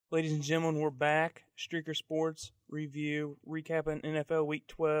Ladies and gentlemen, we're back. Streaker Sports review, recapping NFL Week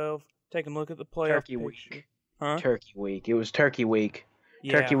 12, taking a look at the playoff Turkey picture. week. Huh? Turkey week. It was Turkey week.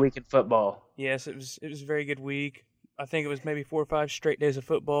 Turkey Yeah. week in football. Yes, it was a very good week. I think it was maybe 4 or 5 straight days of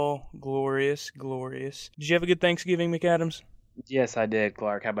football. Glorious, glorious. Did you have a good Thanksgiving, McAdams? Yes, I did,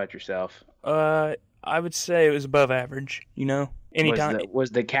 Clark. How about yourself? I would say it was above average, Anytime.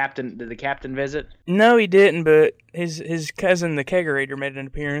 Was the captain did the captain visit? No, he didn't, but his cousin, the kegerator, made an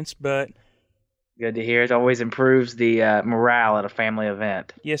appearance, but Good to hear. It always improves the morale at a family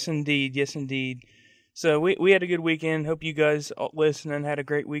event. yes, indeed. Yes, indeed. So we had a good weekend. Hope you guys listening had a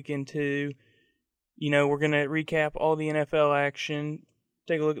great weekend too. We're going to recap all the NFL action,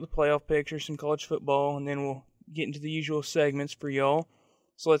 take a look at the playoff picture, some college football, and then we'll get into the usual segments for y'all.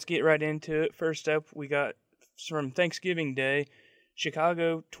 So let's get right into it. First up, we got from Thanksgiving Day,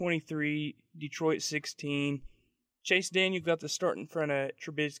 Chicago 23, Detroit 16. Chase Daniel got the start in front of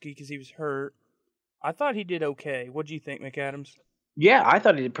Trubisky because he was hurt. I thought he did okay. What do you think, McAdams? Yeah, I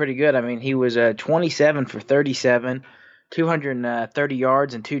thought he did pretty good. I mean, he was 27 for 37, 230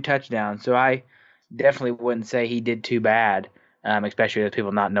 yards and 2 touchdowns. So I definitely wouldn't say he did too bad, especially with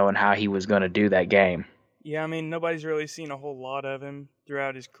people not knowing how he was going to do that game. Yeah, I mean, nobody's really seen a whole lot of him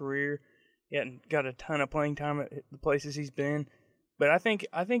throughout his career. He hadn't got a ton of playing time at the places he's been. But I think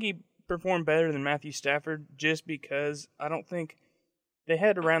he performed better than Matthew Stafford just because I don't think they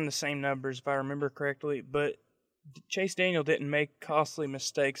had around the same numbers, if I remember correctly. But Chase Daniel didn't make costly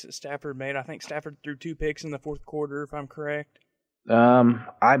mistakes that Stafford made. I think Stafford threw 2 picks in the fourth quarter, if I'm correct.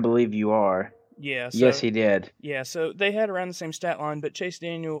 I believe you are. Yeah. So, Yes, he did. Yeah, so they had around the same stat line, but Chase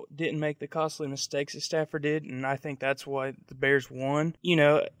Daniel didn't make the costly mistakes that Stafford did, and I think that's why the Bears won.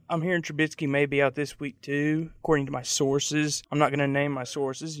 I'm hearing Trubisky may be out this week too, according to my sources. I'm not going to name my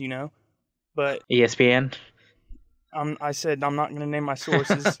sources, but ESPN. I said I'm not going to name my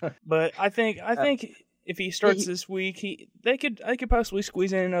sources, but I think if he starts this week, they could possibly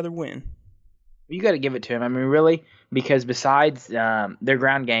squeeze in another win. You got to give it to him. I mean, really, because besides their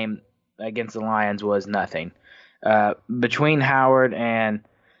ground game against the Lions was nothing. Between Howard and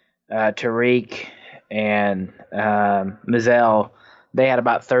Tariq and Mizell, they had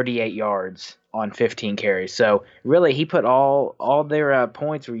about 38 yards on 15 carries. So really, he put all their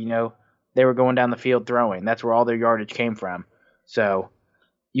points where they were going down the field throwing. That's where all their yardage came from. So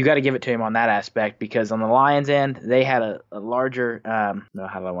you got to give it to him on that aspect because on the Lions' end, they had a larger. No,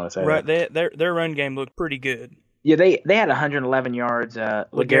 how do I want to say right, that? Their run game looked pretty good. Yeah, they had 111 yards.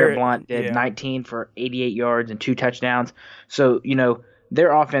 Garrett Blunt did 19 for 88 yards and 2 touchdowns. So,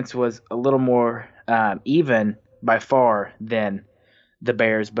 their offense was a little more even by far than the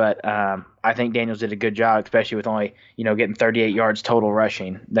Bears. But I think Daniels did a good job, especially with only, getting 38 yards total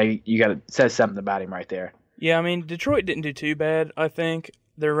rushing. You got to say something about him right there. Yeah, I mean, Detroit didn't do too bad, I think.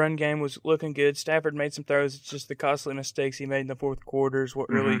 Their run game was looking good. Stafford made some throws. It's just the costly mistakes he made in the fourth quarter is what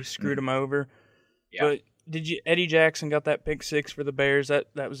really screwed him over. Yeah. But Eddie Jackson got that pick 6 for the Bears. That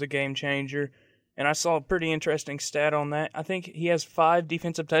was a game changer. And I saw a pretty interesting stat on that. I think he has 5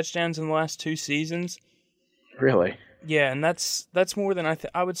 defensive touchdowns in the last 2 seasons. Really? Yeah, and that's more than I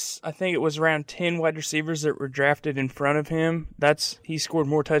think it was around 10 wide receivers that were drafted in front of him. He scored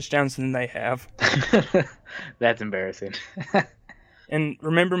more touchdowns than they have. That's embarrassing. And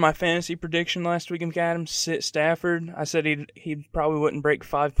remember my fantasy prediction last week, McAdams? Sit Stafford. I said he probably wouldn't break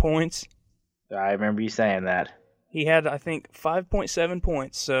 5 points. I remember you saying that. He had, I think, 5.7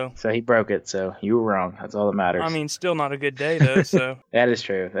 points. So he broke it. So you were wrong. That's all that matters. I mean, still not a good day though. So that is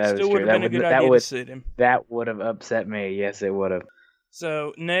true. Still would have been a good idea to sit him. That would have upset me. Yes, it would have.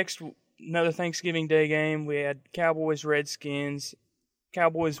 So next, another Thanksgiving Day game. We had Cowboys Redskins.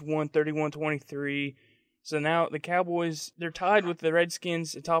 Cowboys won 31-23. So now the Cowboys, they're tied with the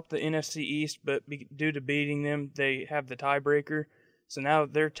Redskins atop the NFC East, but due to beating them, they have the tiebreaker. So now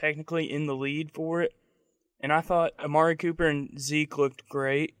they're technically in the lead for it. And I thought Amari Cooper and Zeke looked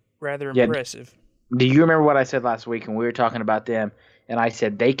great, rather impressive. Do you remember what I said last week when we were talking about them? And I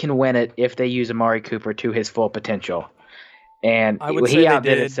said they can win it if they use Amari Cooper to his full potential. And he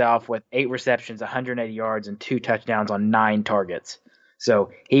outdid himself with 8 receptions, 180 yards, and 2 touchdowns on 9 targets.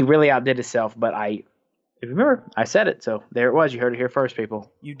 So he really outdid himself, but if you remember, I said it, so there it was. You heard it here first, people.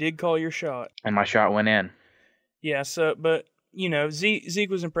 You did call your shot. And my shot went in. Yeah, but, Zeke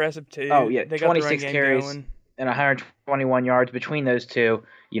was impressive too. Oh, yeah, they 26 carries and 121 yards between those two.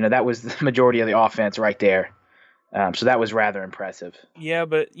 That was the majority of the offense right there. So that was rather impressive. Yeah,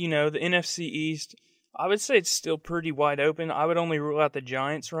 but, the NFC East, I would say it's still pretty wide open. I would only rule out the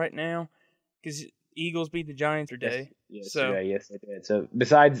Giants right now because Eagles beat the Giants today. Yes, they did. So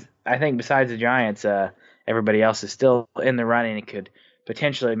besides the Giants, everybody else is still in the running and could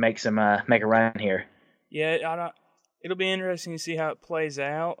potentially make a run here. Yeah, it'll be interesting to see how it plays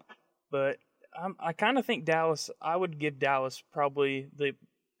out, but I kind of think I would give Dallas probably the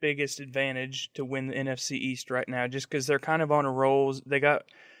biggest advantage to win the NFC East right now, just because they're kind of on a roll. They got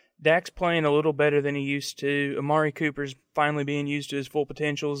Dak's playing a little better than he used to. Amari Cooper's finally being used to his full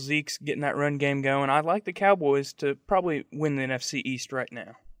potential. Zeke's getting that run game going. I'd like the Cowboys to probably win the NFC East right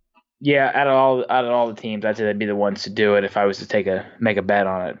now. Yeah, out of all the teams, I'd say they'd be the ones to do it if I was to make a bet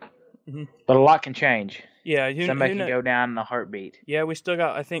on it. Mm-hmm. But a lot can change. Yeah, somebody can go down in a heartbeat. Yeah, we still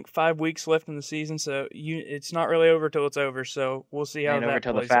got, I think, 5 weeks left in the season, so it's not really over till it's over. So we'll see how that plays out. Over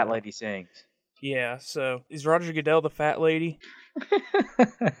till the fat lady sings. Yeah. So is Roger Goodell the fat lady?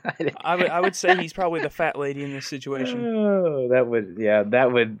 I would say he's probably the fat lady in this situation. Oh,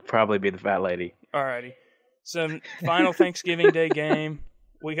 that would probably be the fat lady. Alrighty. So final Thanksgiving Day game,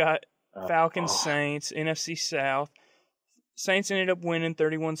 we got Falcons Saints, NFC South. Saints ended up winning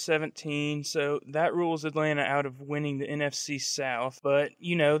 31-17, so that rules Atlanta out of winning the NFC South. But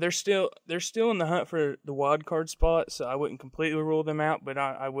they're still in the hunt for the wild card spot, so I wouldn't completely rule them out. But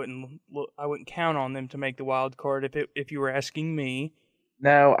I wouldn't count on them to make the wild card if you were asking me.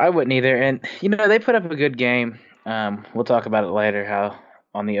 No, I wouldn't either. And they put up a good game. We'll talk about it later. How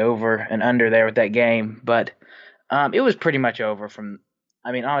on the over and under there with that game, but it was pretty much over from.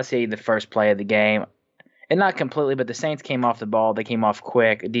 Honestly, the first play of the game. And not completely, but the Saints came off the ball. They came off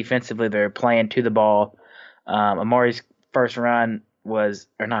quick. Defensively, they're playing to the ball. Amari's first run was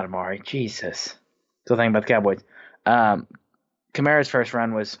 – or not Amari. Jesus. Still thinking about the Cowboys. Kamara's first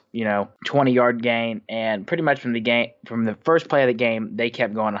run was, 20-yard gain. And pretty much from the first play of the game, they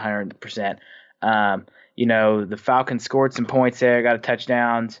kept going 100%. The Falcons scored some points there, got a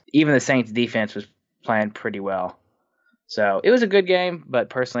touchdowns. Even the Saints defense was playing pretty well. So it was a good game, but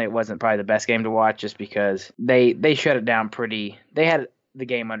personally it wasn't probably the best game to watch just because they shut it down pretty. They had the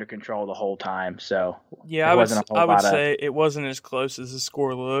game under control the whole time. So yeah, I would say it wasn't as close as the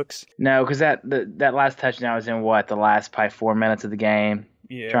score looks. No, because that last touchdown was in the last probably 4 minutes of the game.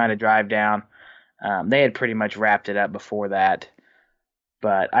 Yeah. Trying to drive down. They had pretty much wrapped it up before that.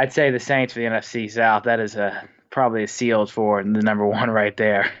 But I'd say the Saints for the NFC South, that is probably a sealed for the number one right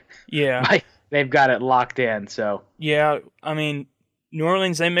there. Yeah. They've got it locked in, so. Yeah, New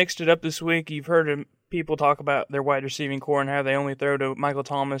Orleans, they mixed it up this week. You've heard people talk about their wide receiving core and how they only throw to Michael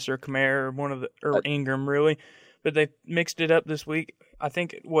Thomas or Kamara or Ingram, really. But they mixed it up this week. I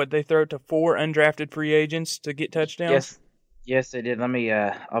think, they throw to 4 undrafted free agents to get touchdowns? Yes, they did. Let me,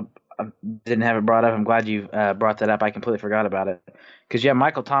 I didn't have it brought up. I'm glad you brought that up. I completely forgot about it. Because,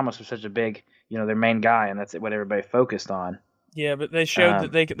 Michael Thomas was such a big, their main guy, and that's what everybody focused on. Yeah, but they showed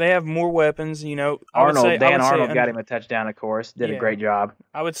that they have more weapons. Dan Arnold got him a touchdown, of course. Did a great job.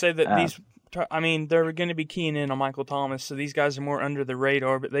 I would say that they're going to be keying in on Michael Thomas, so these guys are more under the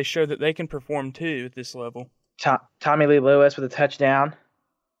radar, but they show that they can perform too at this level. Tommy Lee Lewis with a touchdown,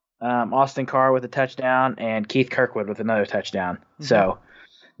 Austin Carr with a touchdown, and Keith Kirkwood with another touchdown. Mm-hmm. So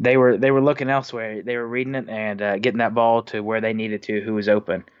they were looking elsewhere. They were reading it and getting that ball to where they needed to, who was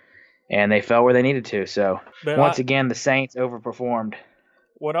open. And they fell where they needed to. So, once again, the Saints overperformed.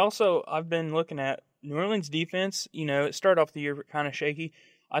 What also I've been looking at, New Orleans defense, it started off the year kind of shaky.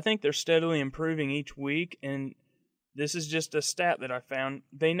 I think they're steadily improving each week, and this is just a stat that I found.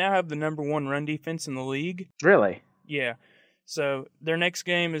 They now have the number 1 run defense in the league. Really? Yeah. So, their next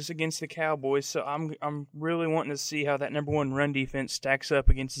game is against the Cowboys, so I'm really wanting to see how that number 1 run defense stacks up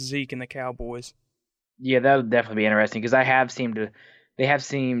against Zeke and the Cowboys. Yeah, that would definitely be interesting because they have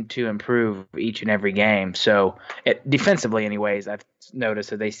seemed to improve each and every game. So defensively anyways, I've noticed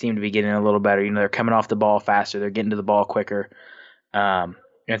that they seem to be getting a little better. They're coming off the ball faster. They're getting to the ball quicker. And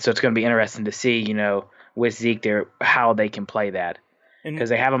so it's going to be interesting to see, with Zeke there, how they can play that. Because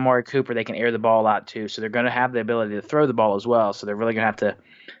they have Amari Cooper, they can air the ball out too. So they're going to have the ability to throw the ball as well. So they're really going to have to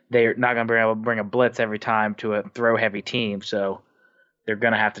 – they're not going to be able to bring a blitz every time to a throw-heavy team. So they're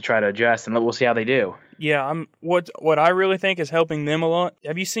going to have to try to adjust, and we'll see how they do. Yeah, what I really think is helping them a lot.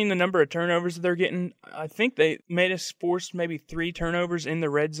 Have you seen the number of turnovers that they're getting? I think they made us force maybe 3 turnovers in the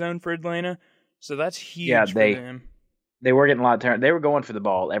red zone for Atlanta, so that's huge for them. They were getting a lot of turnovers. They were going for the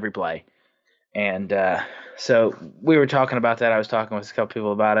ball every play, and so we were talking about that. I was talking with a couple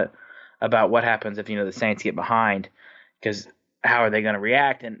people about it, about what happens if the Saints get behind, because how are they going to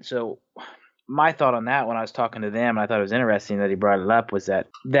react? And so my thought on that when I was talking to them, and I thought it was interesting that he brought it up, was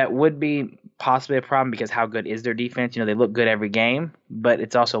that would be possibly a problem because how good is their defense? They look good every game, but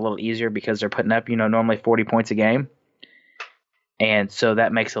it's also a little easier because they're putting up, normally 40 points a game. And so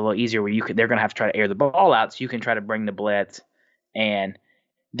that makes it a little easier where they're going to have to try to air the ball out so you can try to bring the blitz and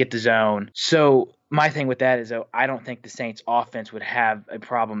get the zone. So my thing with that is, though, I don't think the Saints offense would have a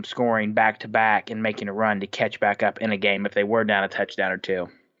problem scoring back-to-back and making a run to catch back up in a game if they were down a touchdown or two.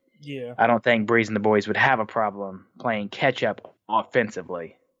 Yeah. I don't think Breeze and the boys would have a problem playing catch-up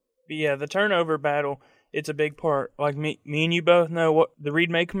offensively. But yeah, the turnover battle, it's a big part. Like me and you both know what the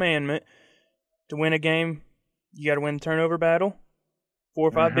read-make commandment. To win a game, you got to win the turnover battle, 4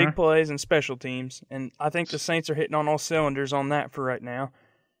 or 5 big plays, and special teams. And I think the Saints are hitting on all cylinders on that for right now.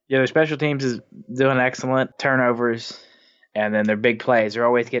 Yeah, their special teams is doing excellent. Turnovers, and then their big plays. They're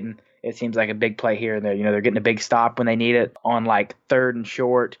always getting, it seems like, a big play here and there. You know, they're getting a big stop when they need it on like 3rd and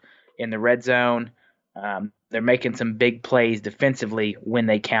short in the red zone. They're making some big plays defensively when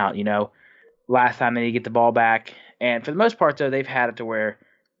they count. You know, last time they need to get the ball back. And for the most part, though, they've had it to where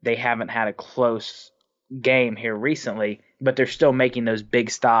they haven't had a close game here recently, but they're still making those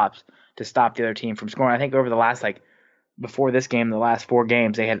big stops to stop the other team from scoring. I think over the last, before this game, the last 4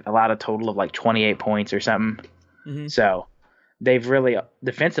 games, they had allowed a total of 28 points or something. Mm-hmm. So they've really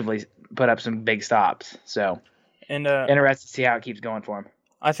defensively put up some big stops. So interested to see how it keeps going for them.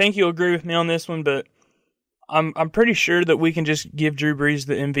 I think you'll agree with me on this one, but I'm pretty sure that we can just give Drew Brees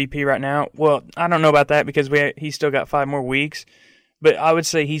the MVP right now. Well, I don't know about that because he's still got 5 more weeks, but I would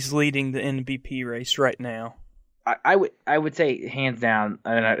say he's leading the MVP race right now. I would say hands down,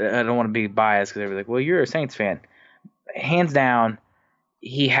 and I don't want to be biased because they're like, well, you're a Saints fan. Hands down,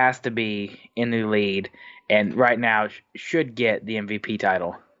 he has to be in the lead, and right now should get the MVP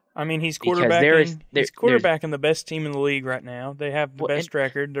title. I mean, he's quarterbacking. He's quarterbacking the best team in the league right now. They have the best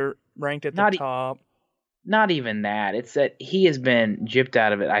record. They're ranked at the top. Not even that. It's that he has been gypped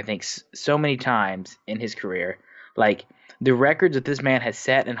out of it, I think, so many times in his career. Like, the records that this man has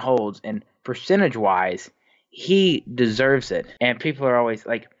set and holds, and percentage-wise, he deserves it. And people are always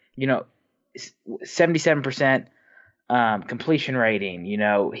like, 77% completion rating.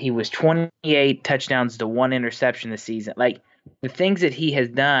 He was 28 touchdowns to 1 interception this season. Like, the things that he has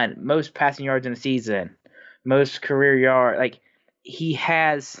done, most passing yards in a season, most career yards,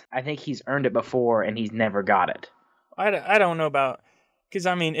 I think he's earned it before, and he's never got it. I don't know about, because,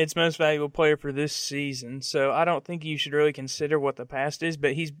 it's most valuable player for this season, so I don't think you should really consider what the past is,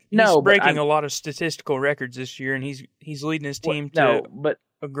 but he's breaking a lot of statistical records this year, and he's leading his team to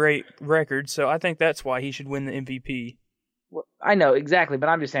a great record, so I think that's why he should win the MVP. Well, I know, exactly, but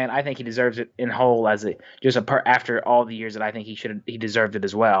I'm just saying I think he deserves it in whole after all the years that I think he deserved it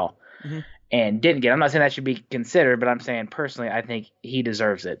as well. Mm-hmm. And didn't get. I'm not saying that should be considered, but I'm saying personally I think he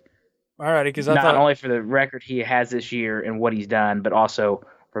deserves it. All right, because not only for the record he has this year and what he's done, but also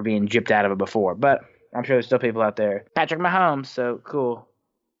for being gypped out of it before. But I'm sure there's still people out there. Patrick Mahomes, so cool.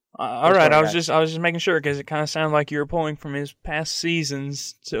 All right, I was just making sure because it kind of sounded like you were pulling from his past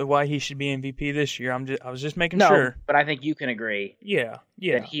seasons to why he should be MVP this year. I was just making sure. But I think you can agree. Yeah.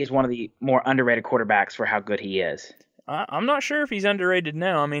 That he is one of the more underrated quarterbacks for how good he is. I'm not sure if he's underrated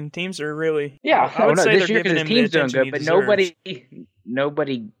now. Teams are really. Yeah, I would say this year because his team's doing good, but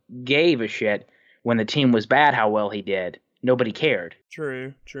nobody gave a shit when the team was bad how well he did. Nobody cared.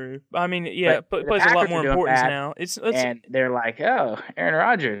 True. It plays a lot more importance now. And they're like, oh, Aaron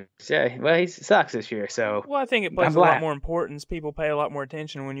Rodgers. Yeah, well, he sucks this year. So. Well, I think it plays a lot more importance. People pay a lot more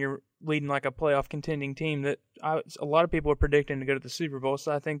attention when you're leading like a playoff contending team that a lot of people are predicting to go to the Super Bowl.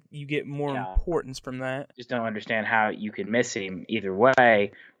 So I think you get more importance from that. Just don't understand how you can miss him either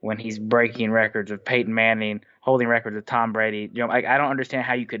way when he's breaking records of Peyton Manning, holding records of Tom Brady. I don't understand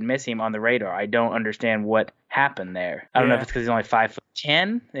how you could miss him on the radar. I don't understand what happened there. I don't know if it's because he's only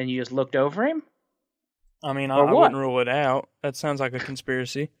 5'10" and you just looked over him. I wouldn't rule it out. That sounds like a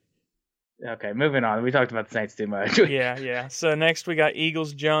conspiracy. Okay, moving on. We talked about the Saints too much. Yeah. So next we got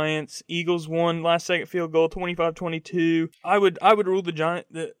Eagles-Giants. Eagles won last-second field goal, 25-22. I would rule the Giants.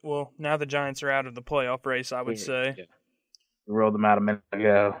 Now the Giants are out of the playoff race, I would say. Yeah. We rolled them out a minute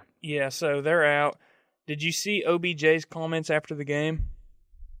ago. Yeah, so they're out. Did you see OBJ's comments after the game?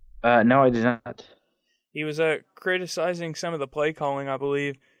 No, I did not. He was criticizing some of the play calling, I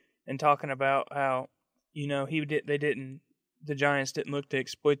believe, and talking about how the Giants didn't look to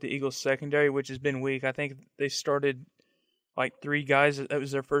exploit the Eagles secondary, which has been weak. I think they started 3 guys. That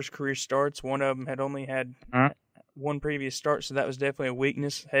was their first career starts. One of them had only had one previous start, so that was definitely a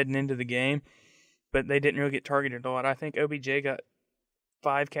weakness heading into the game. But they didn't really get targeted a lot. I think OBJ got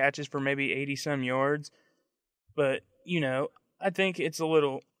 5 catches for maybe 80-some yards. But, I think it's a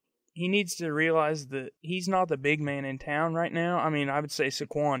little... He needs to realize that he's not the big man in town right now. I would say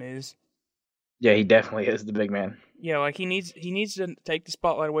Saquon is. Yeah, he definitely is the big man. Yeah, he needs to take the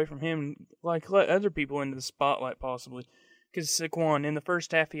spotlight away from him, let other people into the spotlight possibly. Because Saquon, in the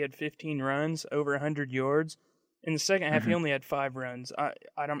first half, he had 15 runs, over 100 yards. In the second half, he Mhm. only had 5 runs.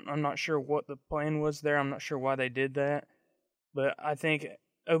 I'm not sure what the plan was there. I'm not sure why they did that. But I think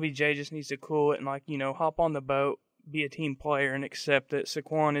OBJ just needs to cool it and, hop on the boat, be a team player, and accept that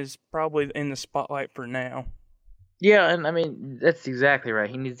Saquon is probably in the spotlight for now. Yeah, and I mean that's exactly right.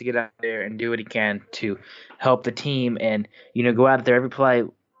 He needs to get out there and do what he can to help the team, and go out there every play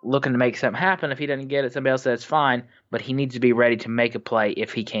looking to make something happen. If he doesn't get it, somebody else says fine, but he needs to be ready to make a play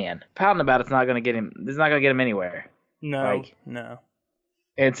if he can. Pouting about it's not going to get him. It's not going to get him anywhere. No.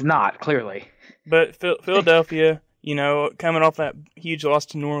 It's not clearly. But Philadelphia, coming off that huge loss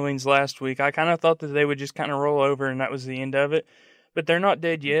to New Orleans last week, I kind of thought that they would just kind of roll over and that was the end of it. But they're not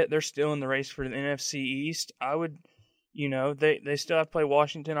dead yet. They're still in the race for the NFC East. I would, they still have to play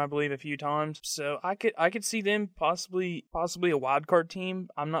Washington, I believe, a few times. So I could see them possibly a wild card team.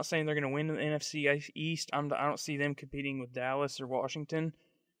 I'm not saying they're going to win the NFC East. I don't see them competing with Dallas or Washington.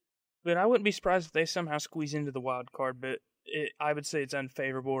 But I wouldn't be surprised if they somehow squeeze into the wild card. But I would say it's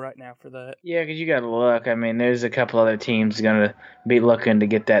unfavorable right now for that. Yeah, because you got to look. I mean, there's a couple other teams going to be looking to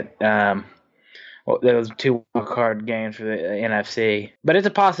get that. Those 2 wild card games for the NFC, but it's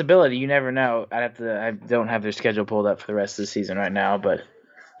a possibility. You never know. I don't have their schedule pulled up for the rest of the season right now, but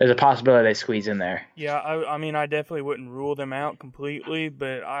there's a possibility they squeeze in there. Yeah, I mean, I definitely wouldn't rule them out completely,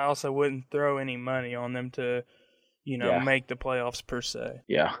 but I also wouldn't throw any money on them to, make the playoffs per se.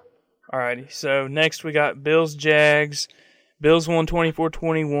 Yeah. Alrighty, so next we got Bills-Jags. Bills won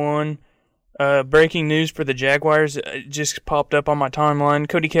 24-21. Breaking news for the Jaguars just popped up on my timeline.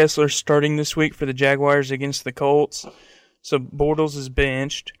 Cody Kessler starting this week for the Jaguars against the Colts. So Bortles is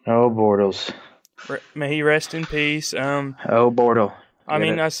benched. Oh, Bortles. May he rest in peace. Oh, Bortle. I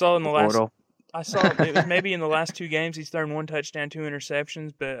mean, I saw in the last. Bortle. I saw it was maybe in the last 2 games he's thrown 1 touchdown, 2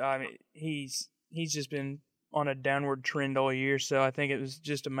 interceptions, but I mean he's just been on a downward trend all year. So I think it was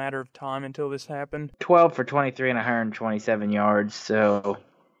just a matter of time until this happened. 12 for 23 and 127 yards. So.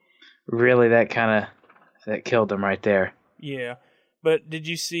 Really, that killed him right there. Yeah, but did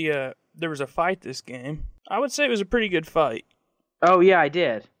you see? There was a fight this game. I would say it was a pretty good fight. Oh yeah, I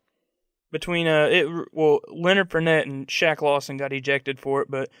did. Between Leonard Fournette and Shaq Lawson got ejected for it,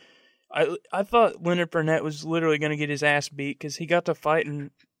 but I thought Leonard Fournette was literally going to get his ass beat because he got to fighting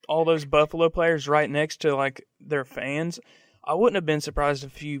all those Buffalo players right next to their fans. I wouldn't have been surprised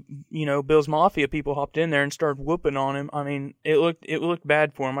if Bills Mafia people hopped in there and started whooping on him. I mean, it looked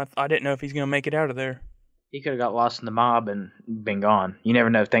bad for him. I didn't know if he's going to make it out of there. He could have got lost in the mob and been gone. You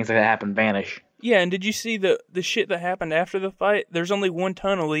never know if things like that happen, vanish. Yeah, and did you see the shit that happened after the fight? There's only 1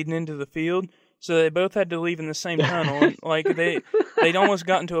 tunnel leading into the field, so they both had to leave in the same tunnel. And, they'd almost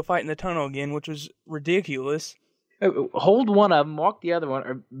got into a fight in the tunnel again, which was ridiculous. Hold one of them, walk the other one,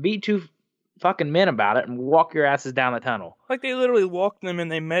 or beat 2 fucking men about it and walk your asses down the tunnel. They literally walked them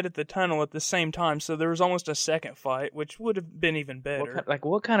and they met at the tunnel at the same time, so there was almost a second fight, which would have been even better.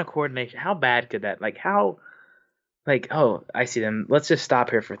 What kind of coordination? How bad could that? I see them. Let's just stop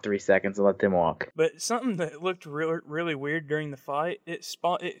here for 3 seconds and let them walk. But something that looked really, really weird during the fight,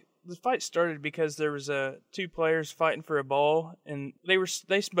 the fight started because there was 2 players fighting for a ball, and they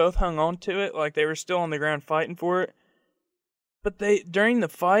both hung on to it like they were still on the ground fighting for it. But during the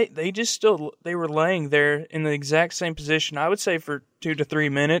fight, they were laying there in the exact same position. I would say for 2 to 3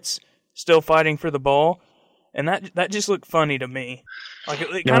 minutes, still fighting for the ball, and that just looked funny to me.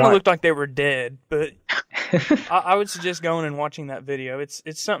 It kind of looked like they were dead. But I would suggest going and watching that video.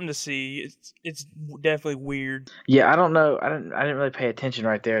 It's something to see. It's definitely weird. Yeah, I don't know. I didn't really pay attention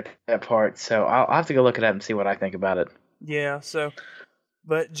right there to that part. So I'll have to go look it up and see what I think about it. Yeah.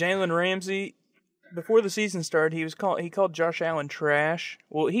 But Jalen Ramsey. Before the season started, he called Josh Allen trash.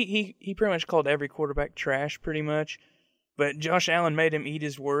 Well, he pretty much called every quarterback trash, pretty much. But Josh Allen made him eat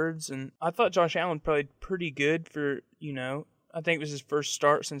his words, and I thought Josh Allen played pretty good for, I think it was his first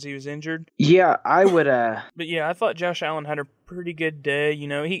start since he was injured. Yeah, I would. But yeah, I thought Josh Allen had a pretty good day.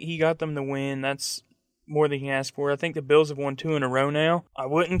 He got them the win. That's more than he asked for. I think the Bills have won 2 in a row now. I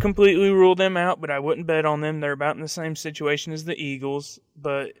wouldn't completely rule them out, but I wouldn't bet on them. They're about in the same situation as the Eagles,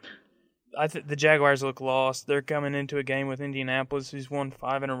 but I think the Jaguars look lost. They're coming into a game with Indianapolis, who's won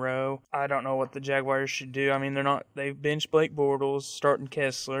 5 in a row. I don't know what the Jaguars should do. I mean, they've benched Blake Bortles, starting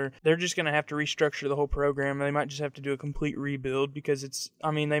Kessler. They're just going to have to restructure the whole program. They might just have to do a complete rebuild because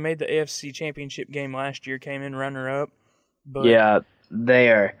they made the AFC Championship game last year, came in runner-up. But yeah,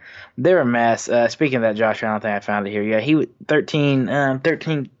 they're a mess. Speaking of that Josh Allen thing, I found it here. Yeah, he 13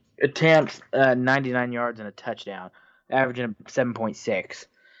 attempts, 99 yards and a touchdown, averaging 7.6.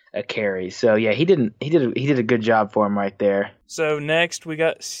 carries. So yeah, he did a good job for him right there. So next we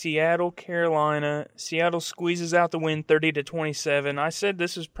got Seattle, Carolina. Seattle squeezes out the win 30-27. I said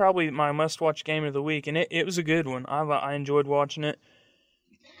this is probably my must-watch game of the week, and it was a good one. I enjoyed watching it.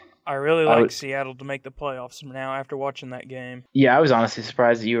 I really like Seattle to make the playoffs now after watching that game. Yeah, I was honestly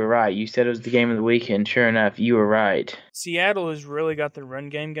surprised that you were right. You said it was the game of the week, and sure enough, you were right. Seattle has really got the run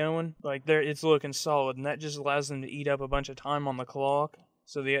game going. Like it's looking solid, and that just allows them to eat up a bunch of time on the clock,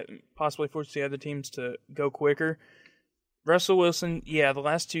 so they possibly force the other teams to go quicker. Russell Wilson, the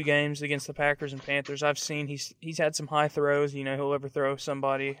last two games against the Packers and Panthers, I've seen he's had some high throws. He'll overthrow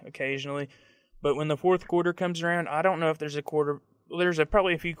somebody occasionally, but when the fourth quarter comes around, I don't know if there's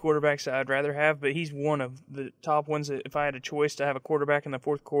probably a few quarterbacks that I'd rather have, but he's one of the top ones that if I had a choice to have a quarterback in the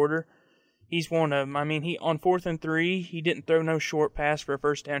fourth quarter, he's one of them. I mean, on 4th and 3, he didn't throw no short pass for a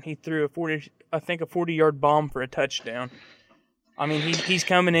first down. He threw a 40-yard bomb for a touchdown. I mean, he's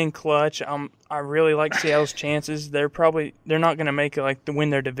coming in clutch. I really like Seattle's chances. They're not going to make it to win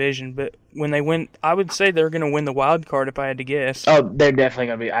their division, but when they win, I would say they're going to win the wild card if I had to guess. Oh, they're definitely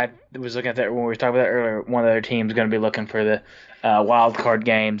going to be. I was looking at that when we were talking about that earlier. One of their teams going to be looking for the wild card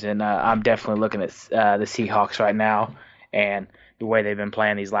games, and I'm definitely looking at the Seahawks right now and the way they've been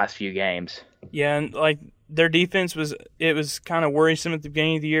playing these last few games. Yeah, and their defense was kind of worrisome at the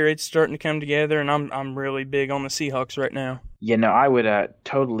beginning of the year. It's starting to come together, and I'm really big on the Seahawks right now. Yeah, no, I would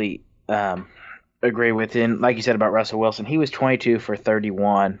totally agree with him. Like you said about Russell Wilson, he was 22 for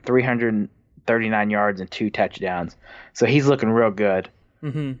 31, 339 yards and 2 touchdowns. So he's looking real good.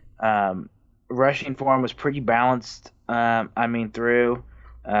 Mm-hmm. Rushing for him was pretty balanced. Through.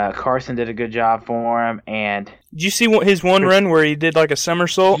 Carson did a good job for him. And did you see his one run where he did a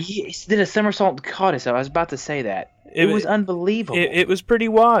somersault? He did a somersault and caught himself. I was about to say that. It was unbelievable. It was pretty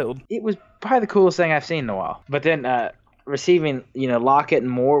wild. It was probably the coolest thing I've seen in a while. But then receiving, Lockett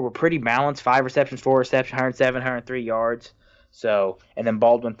and Moore were pretty balanced. 5 receptions, 4 receptions, 107, 103 yards. So, and then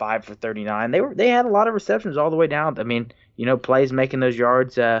Baldwin 5 for 39. They had a lot of receptions all the way down. I mean, plays making those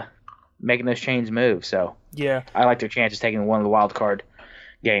yards, making those chains move. So, yeah, I like their chances taking one of the wild card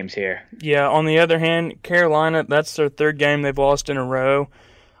games here. Yeah. On the other hand, Carolina, that's their 3rd game they've lost in a row.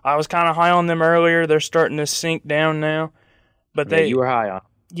 I was kind of high on them earlier. They're starting to sink down now, but you were high on.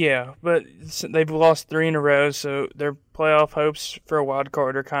 Yeah, but they've lost 3 in a row, so their playoff hopes for a wild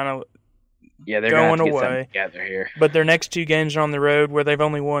card are kind of they're going away. Get together here. But their next 2 games are on the road, where they've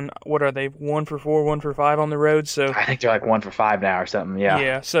only won. What are they? 1 for 4, 1 for 5 on the road. So I think they're 1 for 5 now or something. Yeah.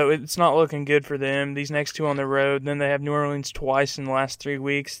 Yeah. So it's not looking good for them. These next 2 on the road. Then they have New Orleans twice in the last 3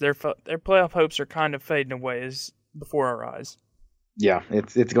 weeks. Their playoff hopes are kind of fading away before our eyes. Yeah,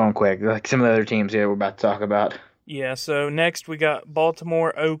 it's going quick. Like some of the other teams here we're about to talk about. Yeah, so next we got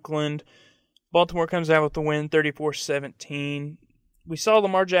Baltimore, Oakland. Baltimore comes out with the win, 34-17. We saw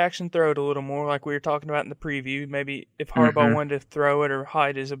Lamar Jackson throw it a little more, like we were talking about in the preview. Maybe if Harbaugh wanted to throw it or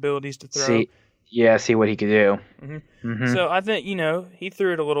hide his abilities to throw. See what he could do. Mm-hmm. Mm-hmm. So I think, he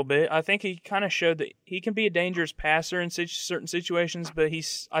threw it a little bit. I think he kind of showed that he can be a dangerous passer in certain situations, but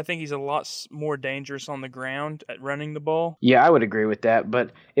I think he's a lot more dangerous on the ground at running the ball. Yeah, I would agree with that,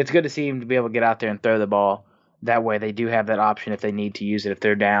 but it's good to see him to be able to get out there and throw the ball. That way they do have that option if they need to use it, if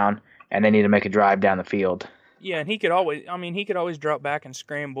they're down and they need to make a drive down the field. Yeah, and he could always drop back and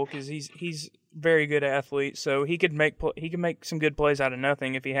scramble because he's very good athlete, so he could make some good plays out of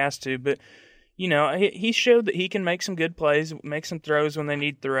nothing if he has to. But he showed that he can make some good plays, make some throws when they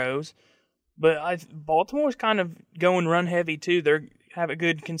need throws. But Baltimore's kind of going run heavy too. They have a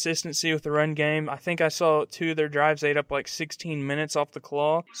good consistency with the run game. I think I saw 2 of their drives ate up 16 minutes off the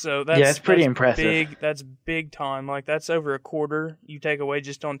clock. So that's pretty impressive. That's big time. That's over a quarter you take away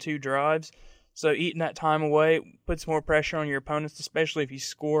just on 2 drives. So eating that time away puts more pressure on your opponents, especially if you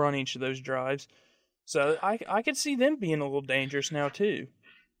score on each of those drives. So I could see them being a little dangerous now too.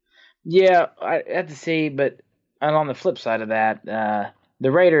 Yeah, I have to see, but on the flip side of that,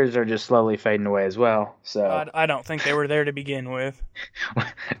 the Raiders are just slowly fading away as well. So I don't think they were there to begin with.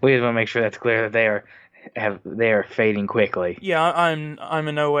 We just want to make sure that's clear that they are fading quickly. Yeah, I'm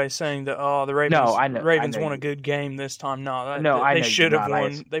in no way saying that. Oh, the Ravens. No, I know. Ravens won a good game this time. No, they should have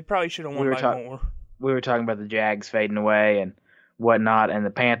won. They probably should have won by more. We were talking about the Jags fading away and whatnot, and the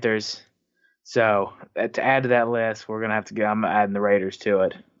Panthers. So to add to that list, we're gonna have to go. I'm adding the Raiders to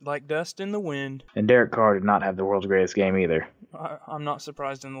it. Like dust in the wind. And Derek Carr did not have the world's greatest game either. I'm not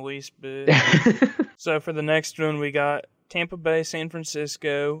surprised in the least bit. So for the next one, we got Tampa Bay, San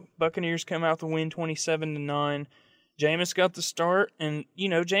Francisco. Buccaneers come out the win 27-9. Jameis got the start, and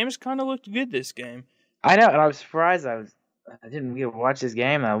Jameis kind of looked good this game. I know, and I was surprised. I I didn't get to watch this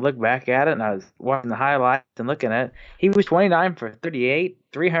game, and I looked back at it, and I was watching the highlights and looking at it. He was 29 for 38,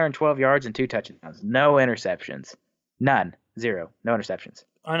 312 yards, and 2 touchdowns. No interceptions. None. Zero. No interceptions.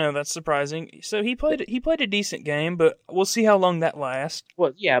 I know that's surprising. So he played a decent game, but we'll see how long that lasts.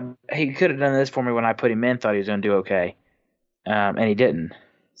 Well, yeah, he could have done this for me when I put him in. Thought he was going to do okay, and he didn't.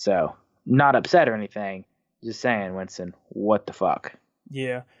 So not upset or anything. Just saying, Winston, what the fuck?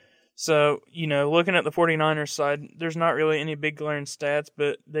 Yeah. So, looking at the 49ers side, there's not really any big glaring stats,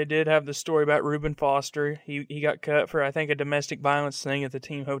 but they did have the story about Reuben Foster. He got cut for, I think, a domestic violence thing at the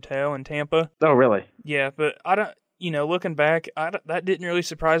team hotel in Tampa. Oh, really? Yeah, but I don't, looking back, that didn't really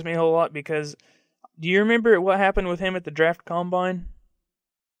surprise me a whole lot because do you remember what happened with him at the draft combine?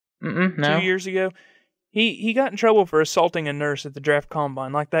 No. 2 years ago? He got in trouble for assaulting a nurse at the draft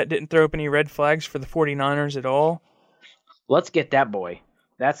combine. Like that didn't throw up any red flags for the 49ers at all. Let's get that boy.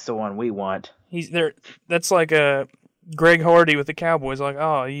 That's the one we want. He's there. That's like a Greg Hardy with the Cowboys. Like,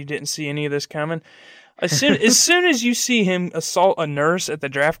 oh, you didn't see any of this coming. As soon as you see him assault a nurse at the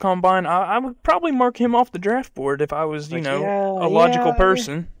draft combine, I would probably mark him off the draft board if I was, a logical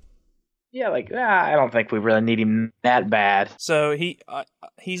person. Yeah, I don't think we really need him that bad. So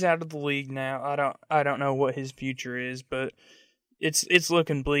he's out of the league now. I don't know what his future is, but it's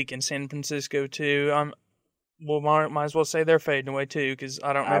looking bleak in San Francisco too. Might as well say they're fading away too, because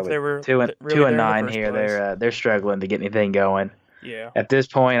I don't know if they were two and really 9 here. Place. They're struggling to get anything going. Yeah. At this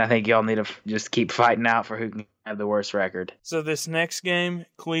point, I think y'all need to just keep fighting out for who can have the worst record. So this next game,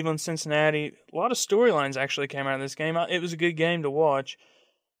 Cleveland-Cincinnati, a lot of storylines actually came out of this game. It was a good game to watch.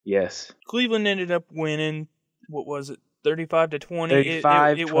 Yes. Cleveland ended up winning. What was it? 35-20.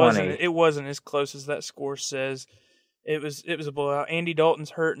 35-20. It wasn't as close as that score says. It was a blowout. Andy Dalton's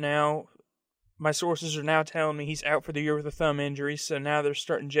hurt now. My sources are now telling me he's out for the year with a thumb injury, so now they're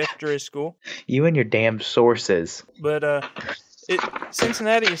starting Jeff Driscoll. You and your damn sources. But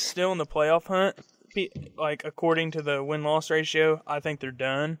Cincinnati is still in the playoff hunt. Like, according to the win-loss ratio, I think they're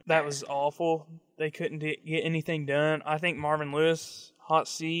done. That was awful. They couldn't get anything done. I think Marvin Lewis, hot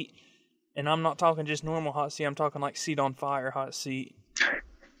seat, and I'm not talking just normal hot seat. I'm talking like seat on fire hot seat.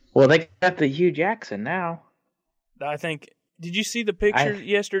 Well, they got the Hugh Jackson now. I think... Did you see the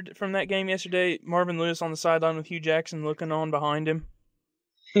picture from that game yesterday? Marvin Lewis on the sideline with Hugh Jackson looking on behind him.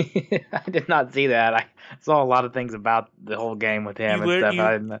 I did not see that. I saw a lot of things about the whole game with him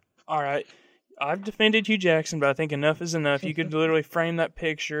and stuff. All right. I've defended Hugh Jackson, but I think enough is enough. You could literally frame that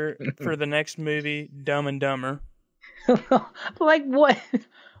picture for the next movie, Dumb and Dumber. Like what?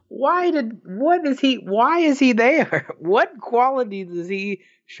 Why is he there? What qualities is he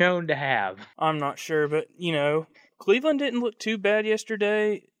shown to have? I'm not sure, but Cleveland didn't look too bad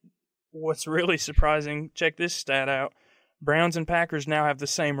yesterday. What's really surprising, check this stat out. Browns and Packers now have the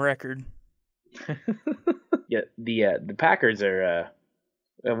same record. Yeah, the Packers are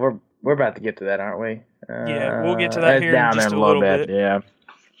we're about to get to that, aren't we? Yeah, we'll get to that here in just a little bit. Yeah.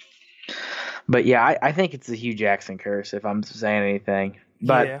 But yeah, I think it's the Hugh Jackson curse if I'm saying anything.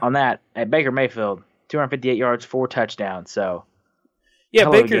 But on that, at Baker Mayfield, 258 yards, 4 touchdowns, so yeah,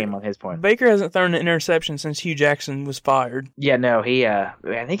 Baker game on his point. Baker hasn't thrown an interception since Hugh Jackson was fired. Yeah, no, I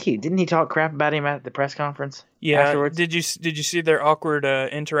think didn't he talk crap about him at the press conference? Yeah, afterwards? Did you see their awkward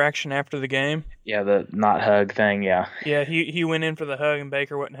interaction after the game? Yeah, the not hug thing. Yeah. Yeah, he went in for the hug and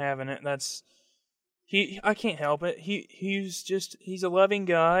Baker wasn't having it. I can't help it. He's a loving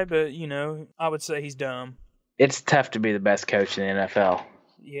guy, but I would say he's dumb. It's tough to be the best coach in the NFL.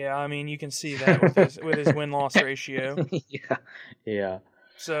 Yeah, I mean, you can see that with his win-loss ratio. Yeah.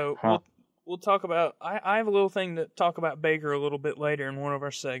 So we'll talk about. I have a little thing to talk about Baker a little bit later in one of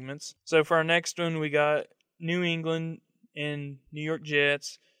our segments. So for our next one, we got New England and New York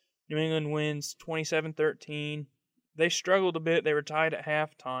Jets. New England wins 27-13. They struggled a bit. They were tied at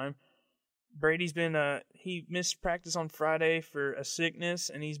halftime. Brady's been he missed practice on Friday for a sickness,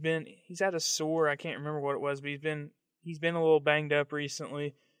 and he's had a sore. I can't remember what it was, but he's been a little banged up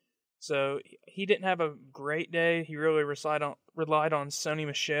recently, so he didn't have a great day. He really relied on Sony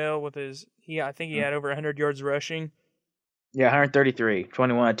Michel with I think he had over 100 yards rushing. Yeah, 133,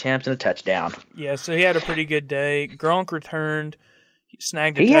 21 attempts and a touchdown. Yeah, so he had a pretty good day. Gronk returned,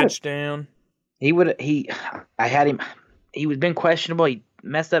 snagged a touchdown. I had him. He was been questionable. He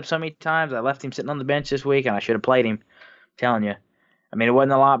messed up so many times. I left him sitting on the bench this week, and I should have played him. I'm telling you. I mean, it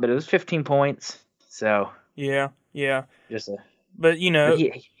wasn't a lot, but it was 15 points. So yeah. But he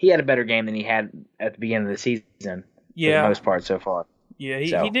had a better game than he had at the beginning of the season. Yeah, for the most part so far. Yeah,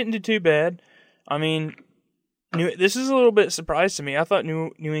 he didn't do too bad. I mean, This is a little bit surprise to me. I thought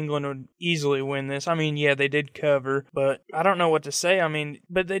New England would easily win this. I mean, yeah, they did cover, but I don't know what to say. I mean,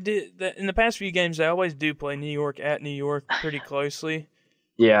 but they did in the past few games. They always do play New York at New York pretty closely.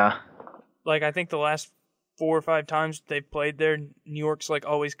 Yeah. Like I think the last 4 or 5 times they've played there, New York's like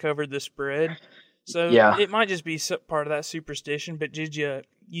always covered the spread. So Yeah. it might just be part of that superstition. But did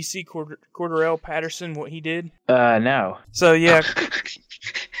you see Cordarrelle Patterson what he did? No. So yeah.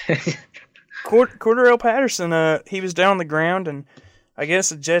 Cordarrelle Patterson, he was down on the ground, and I guess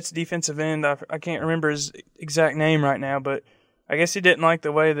the Jets defensive end, I can't remember his exact name right now, but I guess he didn't like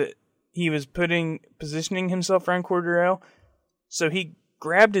the way that he was positioning himself around Cordarrelle, so he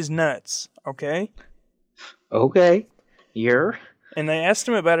grabbed his nuts, okay? Okay. And they asked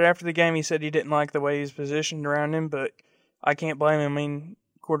him about it after the game. He said he didn't like the way he was positioned around him, but I can't blame him. I mean,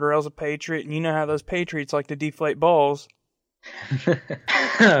 Cordarrelle's a Patriot, and you know how those Patriots like to deflate balls.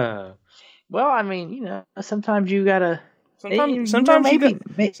 Well, I mean, sometimes you gotta. Sometimes you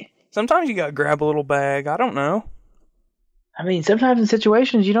gotta grab a little bag. I don't know. I mean, sometimes in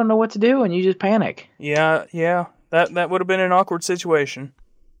situations you don't know what to do and you just panic. Yeah. That would have been an awkward situation.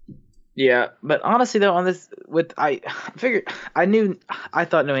 Yeah, but honestly though, on this, I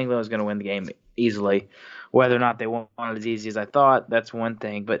thought New England was going to win the game easily. Whether or not they won it as easy as I thought, that's one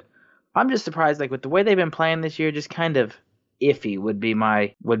thing. But I'm just surprised, like with the way they've been playing this year, just kind of iffy would be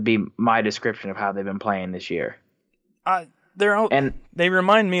my description of how they've been playing this year. They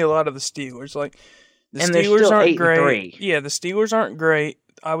remind me a lot of the Steelers. Like the and Steelers still aren't great. 8-3. Yeah, the Steelers aren't great.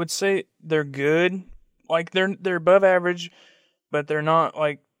 I would say they're good. Like they're above average, but they're not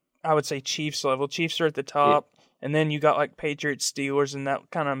like I would say Chiefs level. Chiefs are at the top, and then you got like Patriots, Steelers, in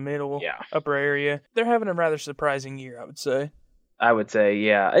that kind of middle upper area. They're having a rather surprising year, I would say. I would say,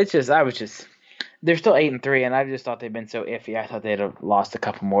 yeah. They're still 8-3, and I just thought they'd been so iffy. I thought they'd have lost a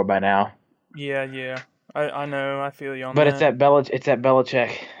couple more by now. Yeah. I know. I feel you on but that. But it's that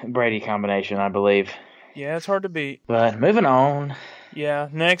Belichick Brady combination, I believe. Yeah, it's hard to beat. But moving on. Yeah.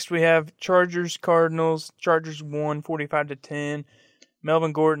 Next we have Chargers Cardinals. Chargers won 45-10.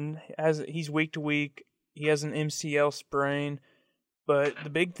 Melvin Gordon he's week to week. He has an MCL sprain. But the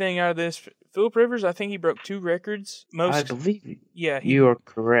big thing out of this, Phillip Rivers, I think he broke 2 records. I believe you are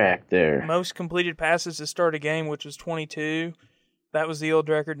correct there. Most completed passes to start a game, which was 22. That was the old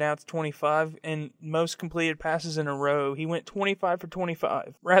record. Now it's 25. And most completed passes in a row. He went 25 for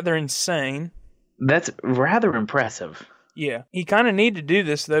 25. Rather insane. That's rather impressive. Yeah. He kind of needed to do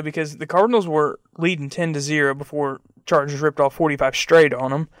this, though, because the Cardinals were leading 10-0 before Chargers ripped off 45 straight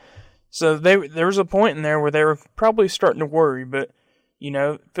on them. So there was a point in there where they were probably starting to worry, but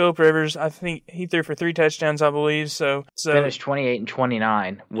Phillip Rivers, I think he threw for 3 touchdowns, I believe. So finished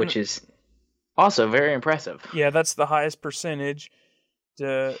 28-29, which is also very impressive. Yeah, that's the highest percentage.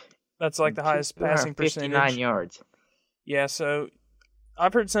 That's like the highest passing percentage. 59 yards. Yeah, so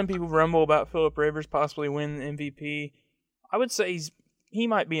I've heard some people rumble about Phillip Rivers possibly winning the MVP. I would say he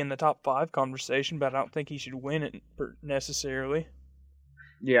might be in the top 5 conversation, but I don't think he should win it necessarily.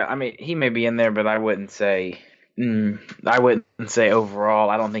 Yeah, I mean, he may be in there, but I wouldn't say overall.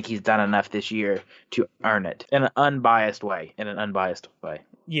 I don't think he's done enough this year to earn it in an unbiased way.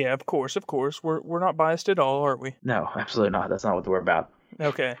 Yeah, of course. We're not biased at all, are we? No, absolutely not. That's not what we're about.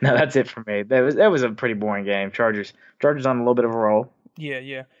 Okay. No, that's it for me. That was a pretty boring game. Chargers on a little bit of a roll.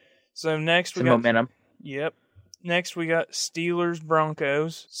 Yeah. So next we got momentum. Yep. Next we got Steelers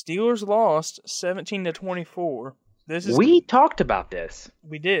Broncos. Steelers lost 17-24. We talked about this.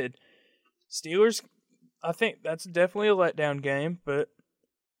 We did. Steelers, I think that's definitely a letdown game, but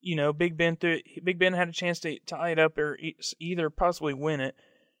Big Ben had a chance to tie it up or either possibly win it.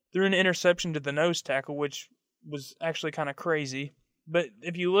 Threw an interception to the nose tackle, which was actually kind of crazy. But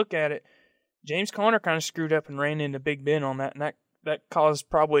if you look at it, James Conner kind of screwed up and ran into Big Ben on that, and that caused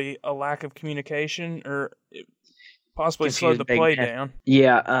probably a lack of communication or possibly slowed the play down.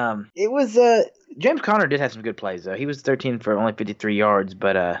 Yeah, it was James Conner did have some good plays though. He was 13 for only 53 yards,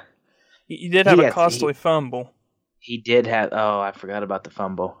 but he did have a costly fumble. He did have. Oh, I forgot about the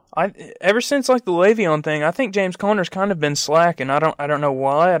fumble. Ever since like the Le'Veon thing, I think James Conner's kind of been slacking. I don't know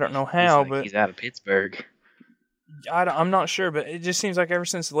why. I don't know how. But he's out of Pittsburgh. I'm not sure, but it just seems like ever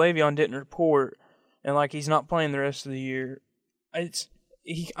since Le'Veon didn't report and like he's not playing the rest of the year, I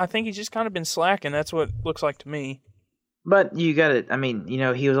think he's just kind of been slacking. That's what it looks like to me. But you got to, I mean,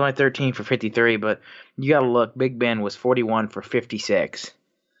 he was only 13 for 53, but you got to look. Big Ben was 41 for 56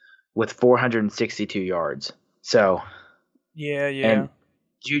 with 462 yards. So, yeah. And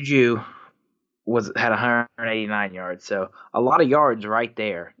Juju had 189 yards. So, a lot of yards right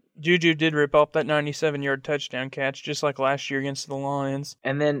there. Juju did rip off that 97-yard touchdown catch, just like last year against the Lions.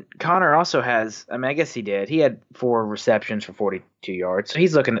 And then Connor also has, I mean, I guess he did. He had 4 receptions for 42 yards. So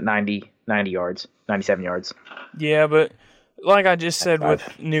he's looking at 90 yards, 97 yards. Yeah, but like I just said 95.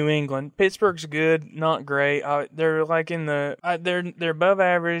 with New England, Pittsburgh's good, not great. They're like in the they're above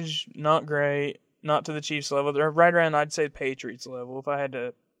average, not great, not to the Chiefs level. They're right around, I'd say, Patriots level if I had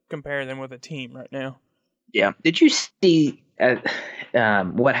to compare them with a team right now. Yeah. Did you see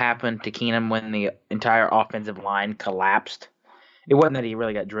what happened to Keenum when the entire offensive line collapsed? It wasn't that he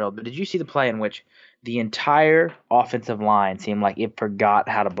really got drilled, but did you see the play in which the entire offensive line seemed like it forgot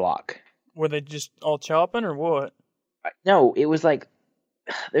how to block? Were they just all chopping or what? No, it was like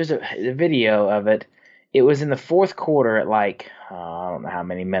there's a video of it. It was in the fourth quarter at like I don't know how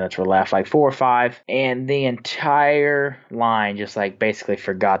many minutes were left, like 4 or 5, and the entire line just like basically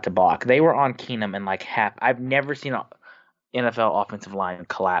forgot to block. They were on Keenum in like half. I've never seen an NFL offensive line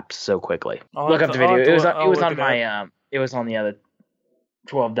collapse so quickly. Look up the video. It was on the other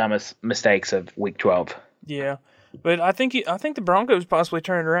 12 dumbest mistakes of Week 12. Yeah. But I think the Broncos possibly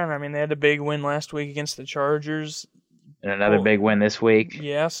turned it around. I mean, they had a big win last week against the Chargers. And another big win this week.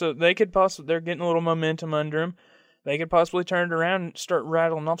 Yeah, so they could they're getting a little momentum under them. They could possibly turn it around and start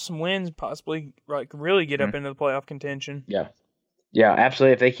rattling off some wins, possibly like really get up into the playoff contention. Yeah. Yeah,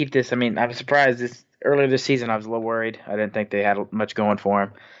 absolutely. If they keep this, I mean, I was surprised earlier this season I was a little worried. I didn't think they had much going for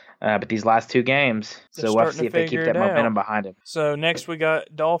them. But these last 2 games, so we'll have to see if they keep that momentum behind them. So next we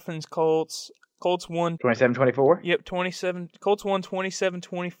got Dolphins, Colts. Colts won 27-24? Yep, 27. Colts won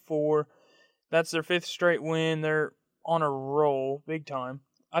 27-24. That's their 5th straight win. They're on a roll, big time.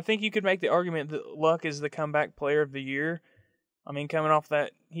 I think you could make the argument that Luck is the comeback player of the year. I mean, coming off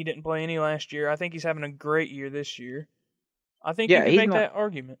that, he didn't play any last year. I think he's having a great year this year. I think you can make that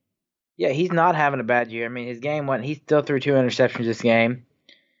argument. Yeah, he's not having a bad year. I mean, his game he still threw 2 interceptions this game.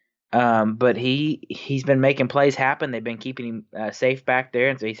 But he's been making plays happen. They've been keeping him safe back there,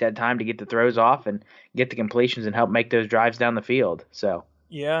 and so he's had time to get the throws off and get the completions and help make those drives down the field. So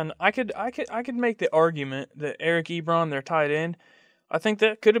yeah, and I could make the argument that Eric Ebron, their tight end, I think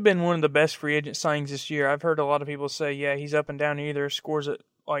that could have been one of the best free agent signings this year. I've heard a lot of people say, yeah, he's up and down. He either scores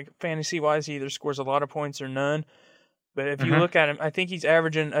like fantasy wise, he either scores a lot of points or none. But if you look at him, I think he's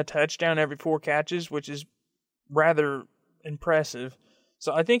averaging a touchdown every 4 catches, which is rather impressive.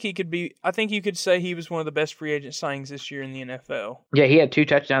 So I think you could say he was one of the best free agent signings this year in the NFL. Yeah, he had 2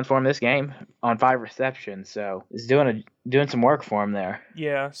 touchdowns for him this game on 5 receptions, so he's doing some work for him there.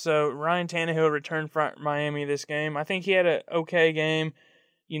 Yeah, so Ryan Tannehill returned for Miami this game. I think he had an okay game.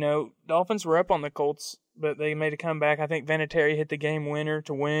 You know, Dolphins were up on the Colts, but they made a comeback. I think Vinatieri hit the game winner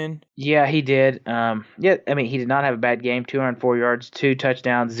to win. Yeah, he did. I mean, he did not have a bad game. 204 yards, 2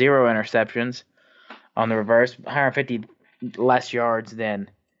 touchdowns, 0 interceptions. On the reverse, 150 less yards than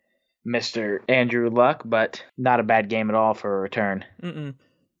Mr. Andrew Luck, but not a bad game at all for a return.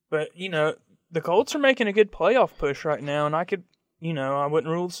 But, you know, the Colts are making a good playoff push right now, and I could, you know, I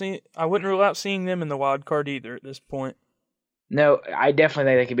wouldn't rule out seeing them in the wild card either at this point. No, I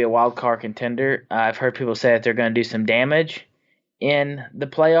definitely think they could be a wild card contender. I've heard people say that they're going to do some damage in the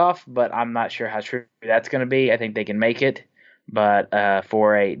playoff, but I'm not sure how true that's going to be. I think they can make it. But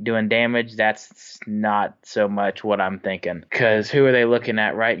for doing damage, that's not so much what I'm thinking. Because who are they looking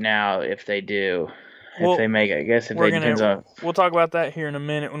at right now if they do? If they make it, I guess depends on. We'll talk about that here in a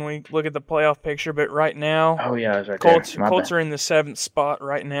minute when we look at the playoff picture. But right now, that's right Colts are in the 7th spot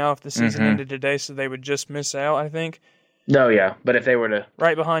right now if the season ended today, so they would just miss out, I think. No, yeah, but if they were to.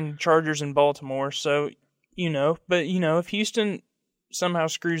 Right behind Chargers and Baltimore. So, if Houston somehow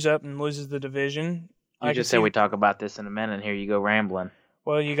screws up and loses the division. You just said we talk about this in a minute, and here you go rambling.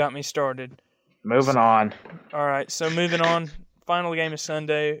 Well, you got me started. Moving on. All right, so moving on. Final game is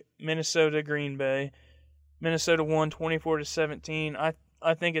Sunday, Minnesota, Green Bay. Minnesota won 24-17.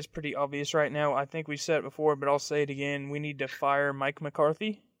 I think it's pretty obvious right now. I think we've said it before, but I'll say it again. We need to fire Mike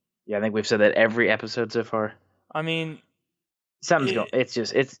McCarthy. Yeah, I think we've said that every episode so far. I mean, something's going.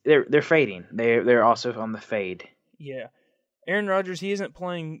 They're fading. They're also on the fade. Yeah, Aaron Rodgers, he isn't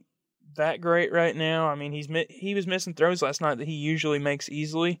playing that great right now. I mean, he was missing throws last night that he usually makes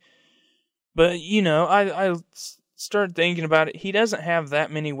easily. But, you know, I started thinking about it. He doesn't have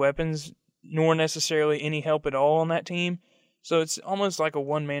that many weapons, nor necessarily any help at all on that team. So it's almost like a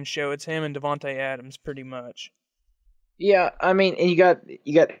one-man show. It's him and Devontae Adams pretty much. Yeah, I mean, and you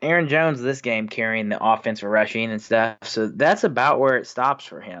got Aaron Jones this game carrying the offense for rushing and stuff. So that's about where it stops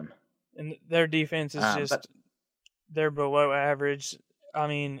for him. And their defense is they're below average. I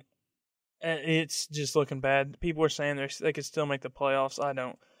mean, it's just looking bad. People are saying they could still make the playoffs. I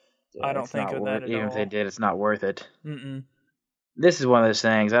don't think of that at all. Even if they did, it's not worth it. No, this is one of those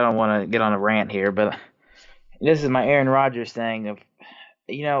things. I don't want to get on a rant here, but this is my Aaron Rodgers thing of,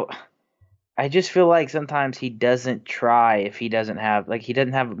 you know, I just feel like sometimes he doesn't try if he doesn't have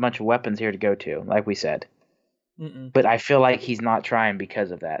a bunch of weapons here to go to, like we said. Mm-mm. But I feel like he's not trying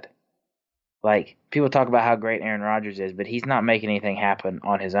because of that. Like, people talk about how great Aaron Rodgers is, but he's not making anything happen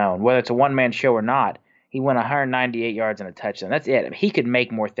on his own. Whether it's a one-man show or not, he went 198 yards and a touchdown. That's it. I mean, he could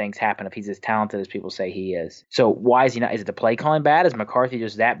make more things happen if he's as talented as people say he is. So why is he not? Is it the play calling bad? Is McCarthy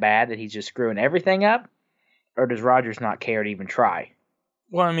just that bad that he's just screwing everything up? Or does Rodgers not care to even try?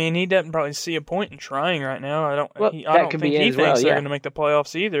 Well, I mean, he doesn't probably see a point in trying right now. I don't think he thinks they're going to make the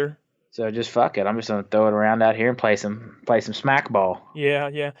playoffs either. So just fuck it. I'm just going to throw it around out here and play some smack ball.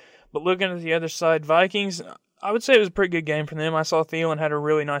 Yeah. But looking at the other side, Vikings, I would say it was a pretty good game for them. I saw Thielen had a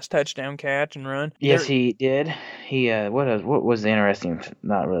really nice touchdown catch and run. Yes, he did. He what was the interesting?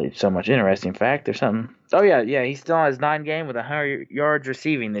 Not really so much interesting fact. There's something. Oh yeah. He's still on his 9 game with 100 yards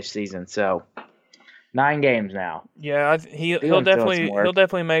receiving this season. So 9 games now. Yeah, he'll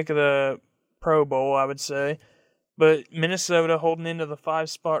definitely make the Pro Bowl, I would say. But Minnesota holding into the 5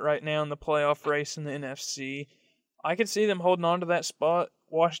 spot right now in the playoff race in the NFC. I could see them holding on to that spot.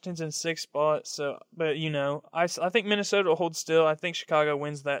 Washington's in 6th spot, but I think Minnesota will hold still. I think Chicago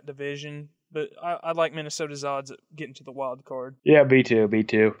wins that division, but I like Minnesota's odds at getting to the wild card. Yeah, me too.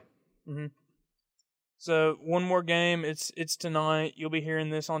 Mm-hmm. So one more game. It's tonight. You'll be hearing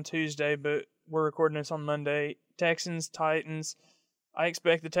this on Tuesday, but we're recording this on Monday. Texans, Titans. I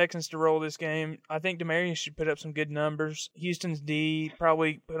expect the Texans to roll this game. I think Demarius should put up some good numbers. Houston's D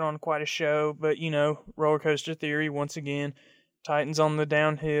probably put on quite a show, but roller coaster theory once again. Titans on the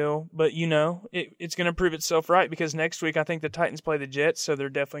downhill, but it's going to prove itself right because next week I think the Titans play the Jets, so they're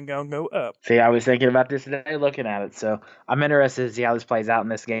definitely going to go up. See, I was thinking about this today looking at it, so I'm interested to see how this plays out in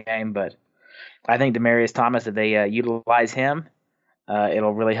this game, but I think Demaryius Thomas, if they utilize him,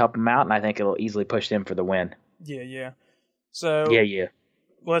 it'll really help him out, and I think it'll easily push them for the win. Yeah. So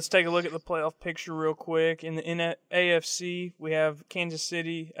let's take a look at the playoff picture real quick. In the AFC, we have Kansas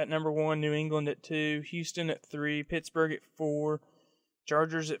City at number 1, New England at 2, Houston at 3, Pittsburgh at 4,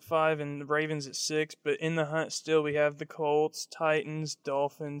 Chargers at 5, and the Ravens at 6. But in the hunt still, we have the Colts, Titans,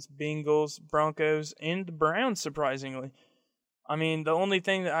 Dolphins, Bengals, Broncos, and the Browns, surprisingly. I mean, the only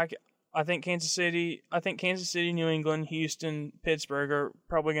thing that I think Kansas City, New England, Houston, Pittsburgh are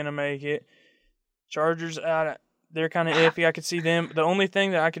probably going to make it. Chargers they're kind of iffy. I could see them. The only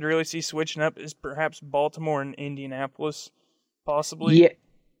thing that I could really see switching up is perhaps Baltimore and Indianapolis, possibly. Yeah,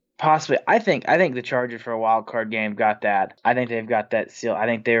 possibly. I think the Chargers for a wild card game got that. I think they've got that seal. I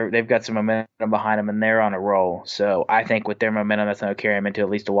think they've got some momentum behind them, and they're on a roll. So I think with their momentum, that's going to carry them into at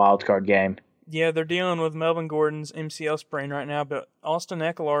least a wild card game. Yeah, they're dealing with Melvin Gordon's MCL sprain right now, but Austin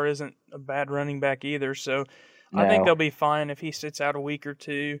Eckler isn't a bad running back either. So I think they'll be fine if he sits out a week or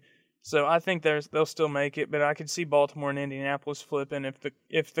two. So I think they'll still make it, but I could see Baltimore and Indianapolis flipping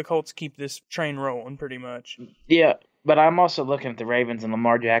if the Colts keep this train rolling pretty much. Yeah, but I'm also looking at the Ravens and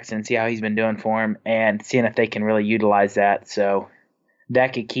Lamar Jackson and see how he's been doing for him and seeing if they can really utilize that. So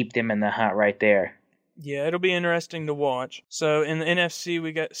that could keep them in the hunt right there. Yeah, it'll be interesting to watch. So in the NFC,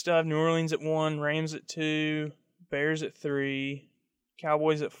 we still have New Orleans at 1, Rams at 2, Bears at 3,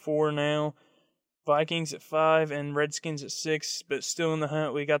 Cowboys at 4 now. Vikings at 5 and Redskins at 6, but still in the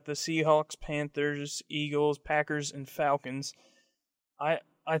hunt, we got the Seahawks, Panthers, Eagles, Packers, and Falcons. I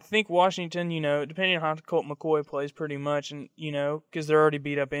think Washington, depending on how Colt McCoy plays pretty much, and, because they're already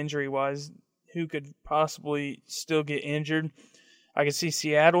beat up injury-wise, who could possibly still get injured. I could see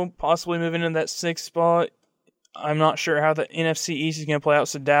Seattle possibly moving into that 6th spot. I'm not sure how the NFC East is going to play out,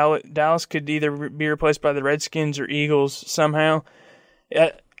 so Dallas could either be replaced by the Redskins or Eagles somehow.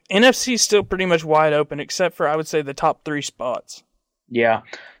 NFC is still pretty much wide open, except for, I would say, the top 3 spots. Yeah.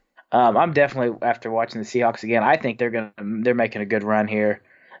 I'm definitely, after watching the Seahawks again, I think they're making a good run here.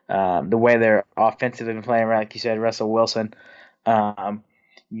 The way they're offensively playing, like you said, Russell Wilson, getting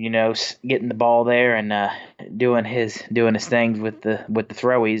the ball there and doing his things with the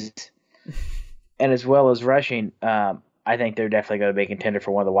throwies, and as well as rushing. I think they're definitely going to be a contender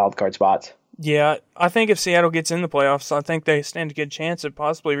for one of the wild card spots. Yeah, I think if Seattle gets in the playoffs, I think they stand a good chance of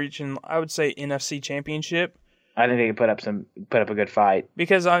possibly reaching, I would say, NFC Championship. I think they can put up a good fight.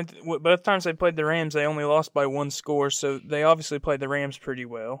 Because both times they played the Rams, they only lost by 1 score, so they obviously played the Rams pretty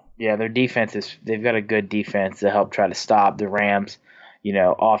well. Yeah, their defense they've got a good defense to help try to stop the Rams,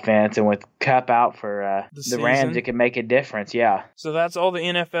 offense, and with Cup out for the Rams, it can make a difference, yeah. So that's all the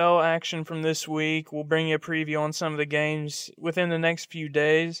NFL action from this week. We'll bring you a preview on some of the games within the next few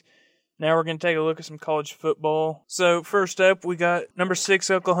days. Now we're going to take a look at some college football. So first up, we got number 6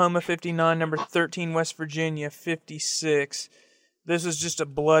 Oklahoma 59, number 13 West Virginia 56. This is just a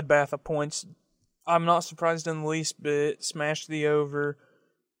bloodbath of points. I'm not surprised in the least bit. Smashed the over.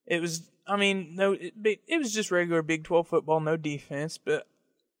 It was, it was just regular Big 12 football, no defense. But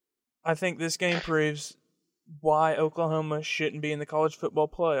I think this game proves why Oklahoma shouldn't be in the college football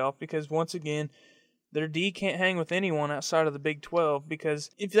playoff, because once again, their D can't hang with anyone outside of the Big 12, because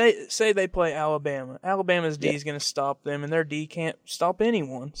if they say they play Alabama, Alabama's D is going to stop them, and their D can't stop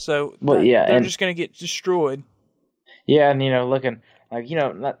anyone. So they're just going to get destroyed. Yeah, and looking like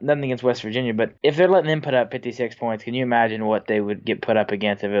nothing against West Virginia, but if they're letting them put up 56 points, can you imagine what they would get put up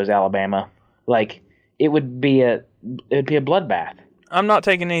against if it was Alabama? Like it would be a bloodbath. I'm not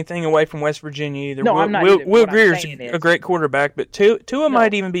taking anything away from West Virginia either. No, I'm not either. Will Greer's a great quarterback, but Tua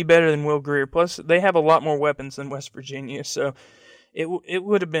might even be better than Will Greer. Plus, they have a lot more weapons than West Virginia, so it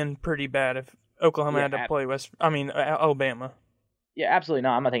would have been pretty bad if Oklahoma had to play Alabama. Yeah, absolutely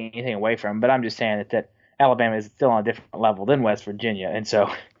not. I'm not taking anything away from them, but I'm just saying that Alabama is still on a different level than West Virginia, and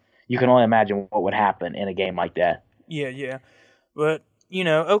so you can only imagine what would happen in a game like that. Yeah. But,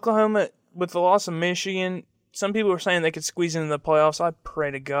 Oklahoma, with the loss of Michigan, some people were saying they could squeeze into the playoffs. I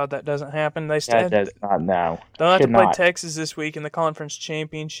pray to God that doesn't happen. That does not now. They'll have to play Texas this week in the conference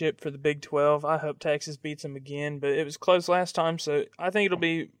championship for the Big 12. I hope Texas beats them again, but it was close last time, so I think it'll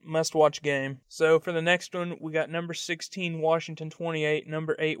be must-watch game. So for the next one, we got number 16 Washington 28,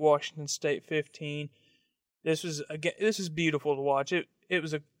 number 8 Washington State 15. This was beautiful to watch. It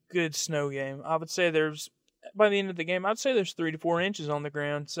was a good snow game. I would say by the end of the game, I'd say there's 3 to 4 inches on the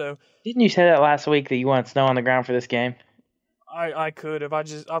ground. So didn't you say that last week that you wanted snow on the ground for this game? I could have. I'd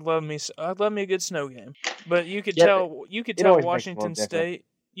love me a good snow game. But you could tell Washington State.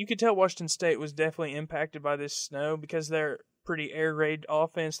 You could tell Washington State was definitely impacted by this snow because they're pretty air raid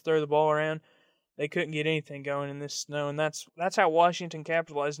offense, throw the ball around. They couldn't get anything going in this snow, and that's how Washington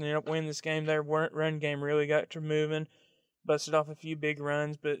capitalized and ended up winning this game. Their run game really got to moving. Busted off a few big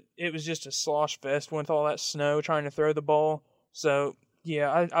runs, but it was just a slosh fest with all that snow trying to throw the ball. So,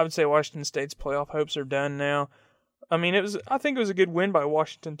 yeah, I would say Washington State's playoff hopes are done now. I think it was a good win by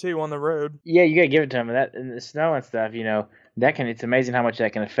Washington, too, on the road. Yeah, you got to give it to them. And the snow and stuff, it's amazing how much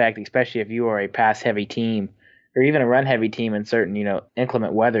that can affect, especially if you are a pass-heavy team or even a run-heavy team in certain,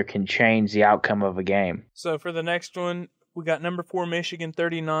 inclement weather can change the outcome of a game. So, for the next one, we got number 4 Michigan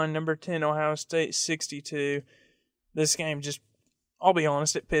 39, number 10 Ohio State 62. This game I'll be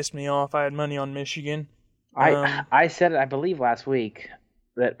honest, it pissed me off. I had money on Michigan. I said it, I believe, last week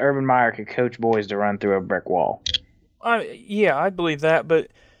that Urban Meyer could coach boys to run through a brick wall. I believe that,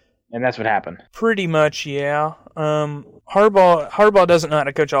 and that's what happened. Pretty much, yeah. Harbaugh doesn't know how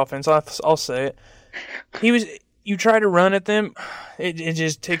to coach offense. I'll say it. You try to run at them, it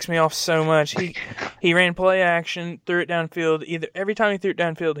just ticks me off so much. He ran play action, threw it downfield. Every time he threw it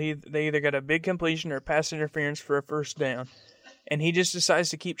downfield, they either got a big completion or pass interference for a first down. And he just decides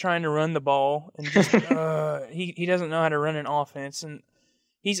to keep trying to run the ball, and just he doesn't know how to run an offense. And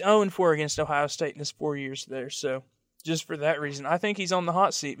he's 0-4 against Ohio State in his 4 years there. So just for that reason, I think he's on the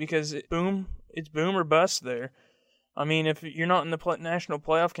hot seat because it's boom or bust there. If you're not in the national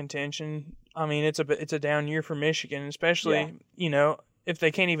playoff contention, it's a down year for Michigan, especially, if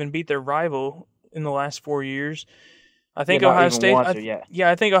they can't even beat their rival in the last 4 years. I think Ohio State.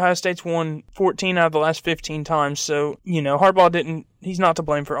 I think Ohio State's won 14 out of the last 15 times. So Harbaugh he's not to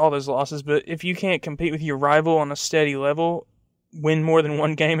blame for all those losses. But if you can't compete with your rival on a steady level, win more than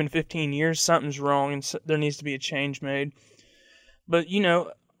one game in 15 years, something's wrong, and there needs to be a change made. But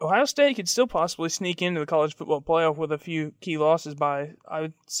Ohio State could still possibly sneak into the college football playoff with a few key losses by, I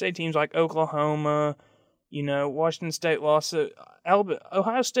would say, teams like Oklahoma. Washington State lost.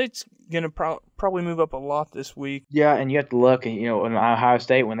 Ohio State's going to probably move up a lot this week. Yeah, and you have to look, in Ohio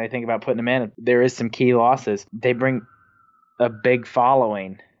State, when they think about putting them in, there is some key losses. They bring a big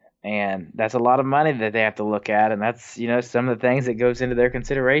following, and that's a lot of money that they have to look at, and that's, some of the things that goes into their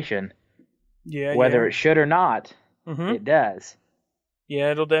consideration. Yeah. Whether it should or not, it does.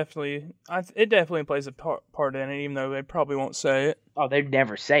 Yeah, it definitely plays a part in it, even though they probably won't say it. Oh, they'd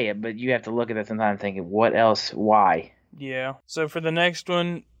never say it, but you have to look at it sometimes thinking, what else? Why? Yeah. So for the next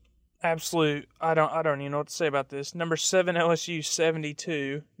one, I don't even know what to say about this. Number 7 LSU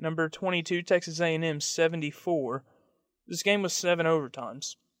 72, number 22 Texas A&M 74. This game was 7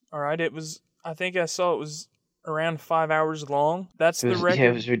 overtimes. All right, I think I saw it was around 5 hours long. That's the record. Yeah,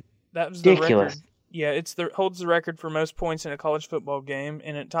 it was that was ridiculous. The record. Yeah, holds the record for most points in a college football game,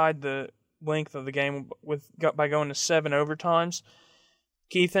 and it tied the length of the game by going to 7 overtimes.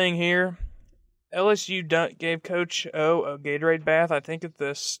 Key thing here, LSU gave Coach O a Gatorade bath, I think at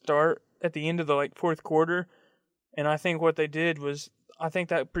the end of the fourth quarter, and I think what they did was, I think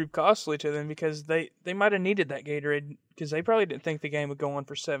that proved costly to them because they might have needed that Gatorade because they probably didn't think the game would go on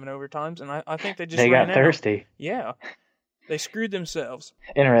for 7 overtimes, and I think they just They ran got out. thirsty. Yeah, they screwed themselves.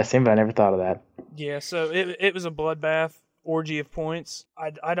 Interesting, but I never thought of that. Yeah, so it was a bloodbath orgy of points.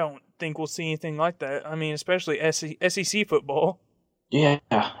 I don't think we'll see anything like that. I mean, especially SEC football. Yeah,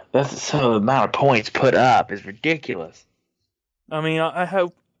 that's so the amount of points put up is ridiculous. I mean, I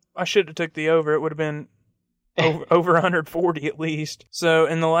hope I should have took the over. It would have been over 140 at least. So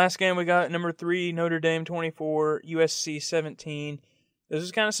in the last game we got number 3 Notre Dame 24, USC 17. This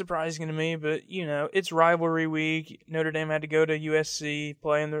is kind of surprising to me, but it's rivalry week. Notre Dame had to go to USC,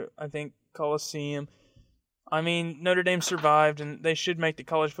 play in the Coliseum. I mean, Notre Dame survived, and they should make the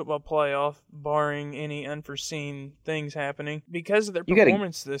college football playoff, barring any unforeseen things happening. Because of their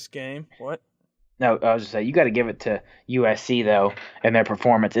performance this game. What? No, I was just saying, you got to give it to USC, though, and their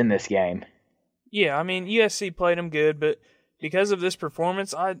performance in this game. Yeah, I mean, USC played them good, but because of this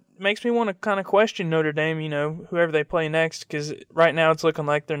performance, it makes me want to kind of question Notre Dame, whoever they play next, because right now it's looking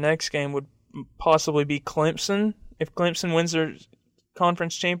like their next game would possibly be Clemson. If Clemson wins their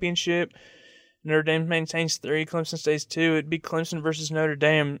conference championship, Notre Dame maintains 3, Clemson stays 2. It'd be Clemson versus Notre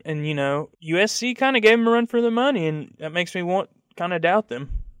Dame. And, USC kind of gave them a run for the money, and that makes me kind of doubt them.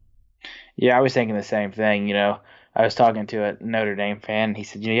 Yeah, I was thinking the same thing. I was talking to a Notre Dame fan, and he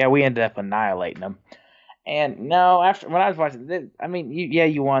said, yeah, we ended up annihilating them. And no, when I was watching, I mean,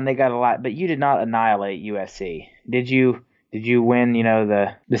 you won. They got a lot, but you did not annihilate USC. Did you win,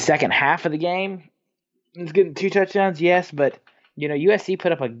 the second half of the game? It's getting 2 touchdowns, yes, but USC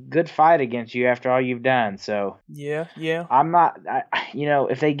put up a good fight against you after all you've done. So yeah. I'm not,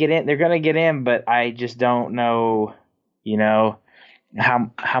 if they get in, they're gonna get in, but I just don't know,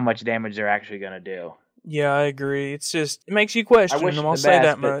 how much damage they're actually gonna do. Yeah, I agree. It's just it makes you question them. I'll say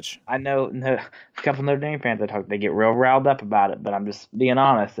that much. I know a couple Notre Dame fans they get real riled up about it, but I'm just being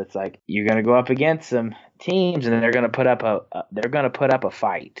honest. It's like you're gonna go up against some teams, and they're gonna put up a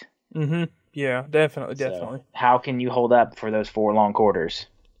fight. Mm-hmm. Yeah, definitely. So how can you hold up for those 4 long quarters?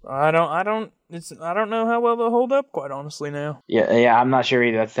 I don't know how well they'll hold up, quite honestly, now. Yeah, I'm not sure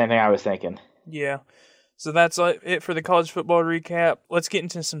either. That's the same thing I was thinking. Yeah. So that's it for the college football recap. Let's get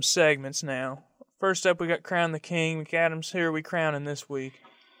into some segments now. First up, we got Crown the King. McAdams, who are we crowning this week?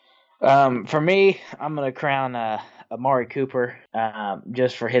 For me, I'm going to crown Amari Cooper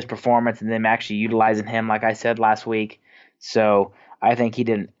just for his performance and them actually utilizing him, like I said last week. So I think he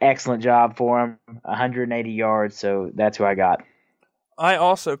did an excellent job for him, 180 yards, so that's who I got. I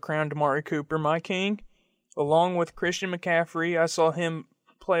also crowned Amari Cooper my king, along with Christian McCaffrey. I saw him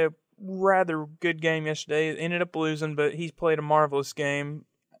play a rather good game yesterday. It ended up losing, but he's played a marvelous game.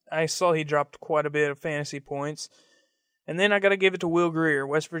 I saw he dropped quite a bit of fantasy points. And then I got to give it to Will Grier,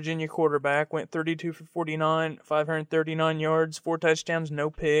 West Virginia quarterback. Went 32 for 49, 539 yards, 4 touchdowns, no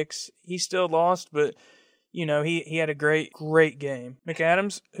picks. He still lost, but he had a great game.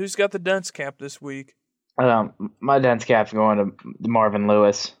 McAdams, who's got the dunce cap this week? My dunce cap's going to Marvin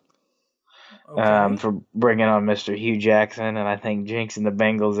Lewis. Okay. For bringing on Mr. Hugh Jackson, and I think jinxing the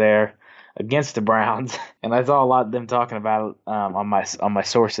Bengals there against the Browns. And I saw a lot of them talking about it on my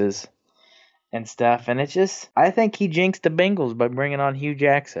sources and stuff. And it's just, I think he jinxed the Bengals by bringing on Hugh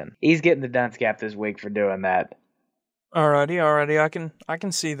Jackson. He's getting the dunce cap this week for doing that. Alrighty, I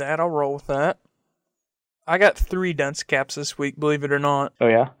can see that. I'll roll with that. I got 3 dunce caps this week, believe it or not. Oh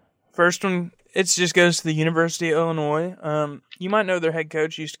yeah. First one, it just goes to the University of Illinois. You might know their head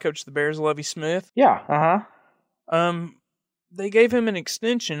coach used to coach the Bears, Lovie Smith. Yeah. They gave him an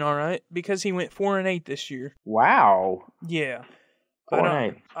extension, all right, because he went 4-8 this year. Wow. Yeah.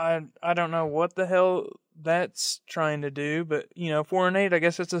 4-8. I don't know what the hell that's trying to do, but 4-8. I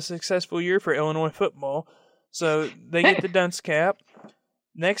guess it's a successful year for Illinois football. So they get the dunce cap.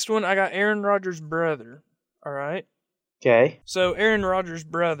 Next one, I got Aaron Rodgers' brother. All right. Okay. So Aaron Rodgers'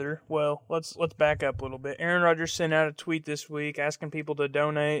 brother. Well, let's back up a little bit. Aaron Rodgers sent out a tweet this week asking people to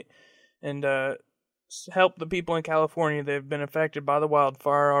donate and help the people in California that have been affected by the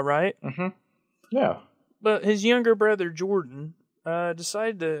wildfire. All right. Mm-hmm. Yeah. But his younger brother Jordan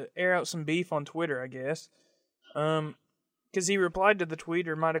decided to air out some beef on Twitter, I guess, because he replied to the tweet,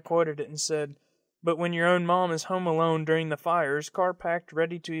 or might have quoted it, and said, "But when your own mom is home alone during the fires, car packed,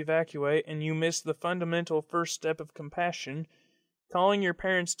 ready to evacuate, and you miss the fundamental first step of compassion, calling your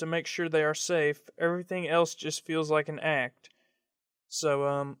parents to make sure they are safe, everything else just feels like an act."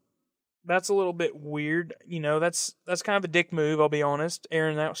 So, that's a little bit weird. That's kind of a dick move, I'll be honest,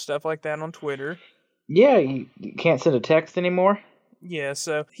 airing out stuff like that on Twitter. Yeah, you can't send a text anymore? Yeah,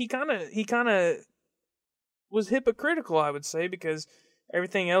 so he kind of was hypocritical, I would say, because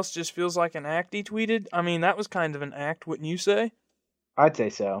everything else just feels like an act, he tweeted. I mean, that was kind of an act, wouldn't you say? I'd say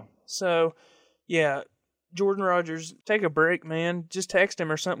so. So, yeah, Jordan Rogers, take a break, man. Just text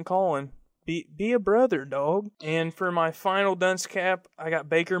him or something, call him. Be a brother, dog. And for my final dunce cap, I got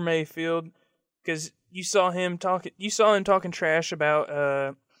Baker Mayfield because you saw him talking trash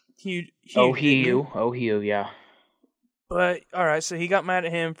about Hugh. Hugh, yeah. But all right, so he got mad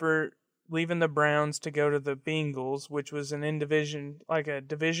at him for leaving the Browns to go to the Bengals, which was an a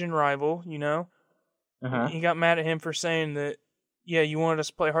division rival, you know. Uh-huh. He got mad at him for saying that, yeah, you wanted us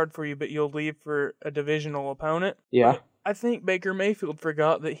to play hard for you, but you'll leave for a divisional opponent. Yeah. But I think Baker Mayfield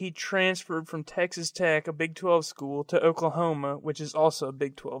forgot that he transferred from Texas Tech, a Big 12 school, to Oklahoma, which is also a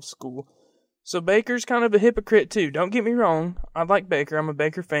Big 12 school. So Baker's kind of a hypocrite too. Don't get me wrong. I like Baker. I'm a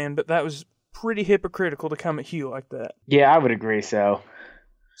Baker fan, but that was pretty hypocritical to come at Hugh like that. Yeah, I would agree so.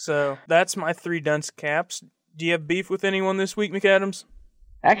 So that's my 3 dunce caps. Do you have beef with anyone this week, McAdams?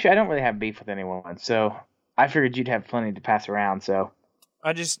 Actually, I don't really have beef with anyone, so I figured you'd have plenty to pass around, so.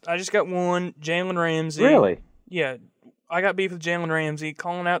 I just got one, Jalen Ramsey. Really? Yeah, I got beef with Jalen Ramsey,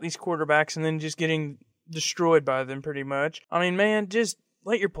 calling out these quarterbacks and then just getting destroyed by them pretty much. I mean, man, just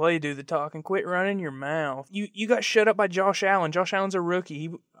let your play do the talking. Quit running your mouth. You got shut up by Josh Allen. Josh Allen's a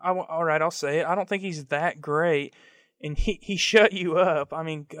rookie. All right, I'll say it. I don't think he's that great, and he shut you up. I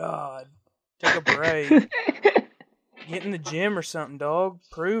mean, God, take a break. Get in the gym or something, dog.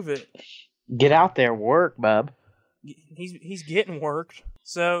 Prove it. Get out there, work, bub. He's getting worked.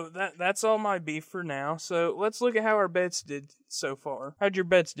 So that's all my beef for now. So let's look at how our bets did so far. How'd your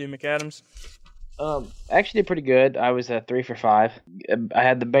bets do, McAdams? Actually did pretty good. I was 3 for 5. I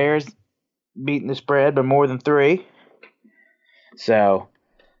had the Bears beating the spread by more than 3. So,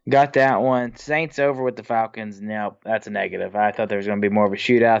 got that one. Saints over with the Falcons. Nope, that's a negative. I thought there was going to be more of a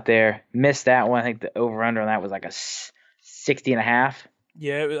shootout there. Missed that one. I think the over-under on that was like a 60.5.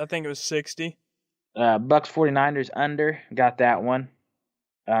 Yeah, I think it was 60. Bucks 49ers under. Got that one.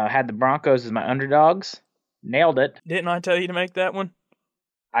 Had the Broncos as my underdogs. Nailed it. Didn't I tell you to make that one?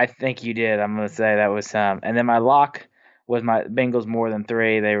 I think you did. I'm going to say that was and then my lock was my Bengals more than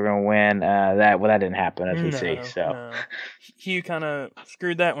 3. They were going to win. That didn't happen, as we see. So no. Hugh kind of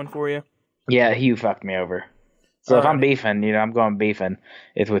screwed that one for you. Yeah, Hugh fucked me over. So if I'm beefing, I'm going beefing.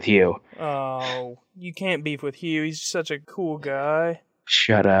 It's with Hugh. Oh, you can't beef with Hugh. He's such a cool guy.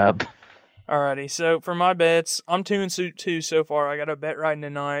 Shut up. Alrighty, so for my bets, I'm 2-2 so far. I got a bet right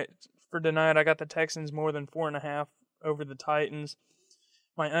tonight. For tonight, I got the Texans more than 4.5 over the Titans.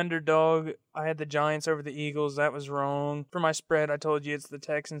 My underdog, I had the Giants over the Eagles. That was wrong. For my spread, I told you it's the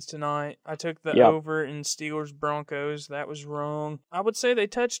Texans tonight. I took the over in Steelers Broncos. That was wrong. I would say they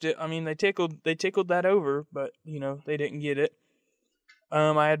touched it. I mean, they tickled that over, but they didn't get it.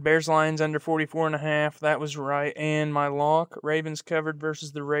 I had Bears Lions under 44.5. That was right. And my lock, Ravens covered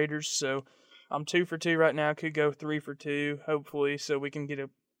versus the Raiders. So I'm 2 for 2 right now. Could go 3 for 2, hopefully, so we can get a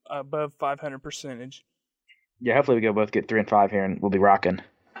above 500 percentage. Yeah, hopefully we go both get 3 and 5 here, and we'll be rocking.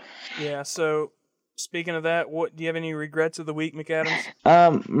 Yeah. So speaking of that, do you have any regrets of the week,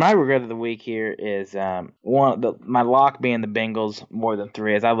 McAdams? My regret of the week here is my lock being the Bengals more than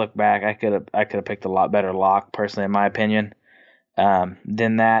 3. As I look back, I could have picked a lot better lock, personally, in my opinion.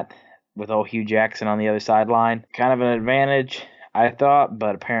 Than that, with old Hugh Jackson on the other sideline. Kind of an advantage, I thought,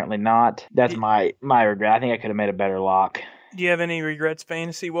 but apparently not. That's my regret. I think I could have made a better lock. Do you have any regrets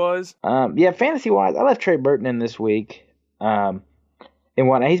fantasy-wise? Yeah, fantasy-wise, I left Trey Burton in this week. And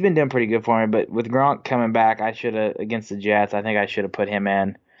he's been doing pretty good for me, but with Gronk coming back, against the Jets, I think I should have put him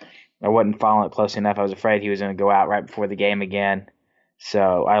in. I wasn't following it closely enough. I was afraid he was going to go out right before the game again.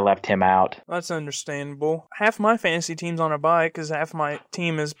 So I left him out. That's understandable. Half my fantasy team's on a bye because half my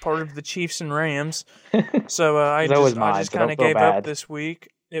team is part of the Chiefs and Rams. So I just kind of gave up this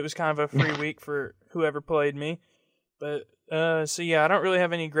week. It was kind of a free week for whoever played me. But so yeah, I don't really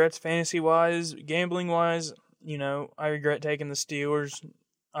have any regrets fantasy wise, gambling wise. I regret taking the Steelers.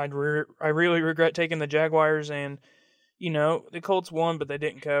 I really regret taking the Jaguars, and the Colts won, but they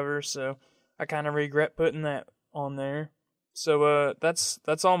didn't cover. So I kind of regret putting that on there. So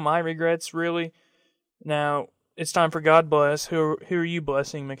that's all my regrets, really. Now it's time for God Bless. Who are you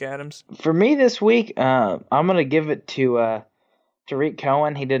blessing, McAdams? For me this week, I'm gonna give it to Tariq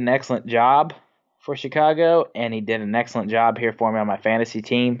Cohen. He did an excellent job for Chicago, and he did an excellent job here for me on my fantasy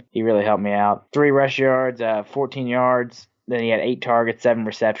team. He really helped me out. 3 rush yards, 14 yards. Then he had 8 targets, 7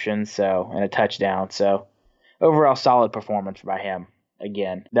 receptions, and a touchdown. So overall, solid performance by him.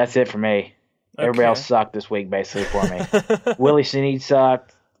 Again, that's it for me. Okay. Everybody else sucked this week, basically, for me. Willie Snead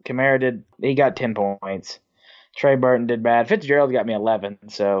sucked. Kamara he got 10 points. Trey Burton did bad. Fitzgerald got me 11,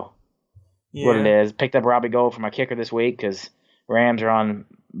 so what it is. Picked up Robbie Gould for my kicker this week because Rams are on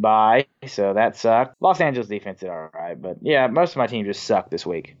bye, so that sucked. Los Angeles defense did all right, but yeah, most of my team just sucked this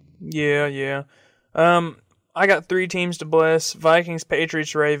week. Yeah. I got 3 teams to bless: Vikings,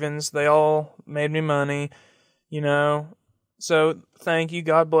 Patriots, Ravens. They all made me money, So thank you.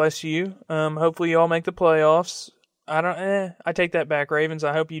 God bless you. Hopefully you all make the playoffs. I take that back, Ravens.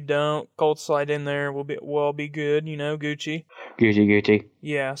 I hope you don't. Colts slide in there. We'll all be good, Gucci. Gucci.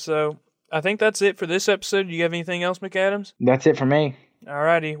 Yeah, so I think that's it for this episode. Do you have anything else, McAdams? That's it for me.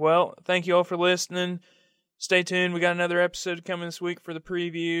 Alrighty. Well, thank you all for listening. Stay tuned. We got another episode coming this week for the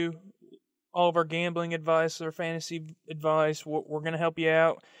preview. All of our gambling advice, our fantasy advice. We're going to help you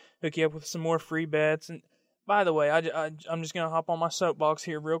out, hook you up with some more free bets. And by the way, I'm just going to hop on my soapbox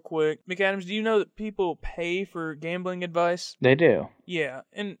here real quick. McAdams, do you know that people pay for gambling advice? They do. Yeah,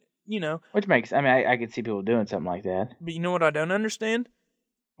 and, Which makes, I could see people doing something like that. But you know what I don't understand?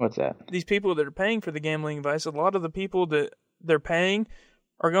 What's that? These people that are paying for the gambling advice, a lot of the people that they're paying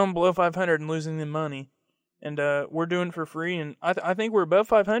are going below 500 and losing them money. And we're doing it for free, and I think we're above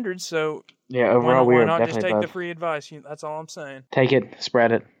 500, so yeah, overall we are why not definitely just take above. the free advice? That's all I'm saying. Take it,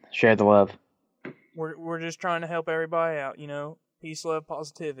 spread it, share the love. We're just trying to help everybody out, peace, love,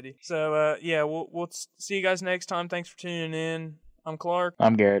 positivity. So yeah, we'll see you guys next time. Thanks for tuning in. I'm Clark.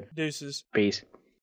 I'm Garrett. Deuces. Peace.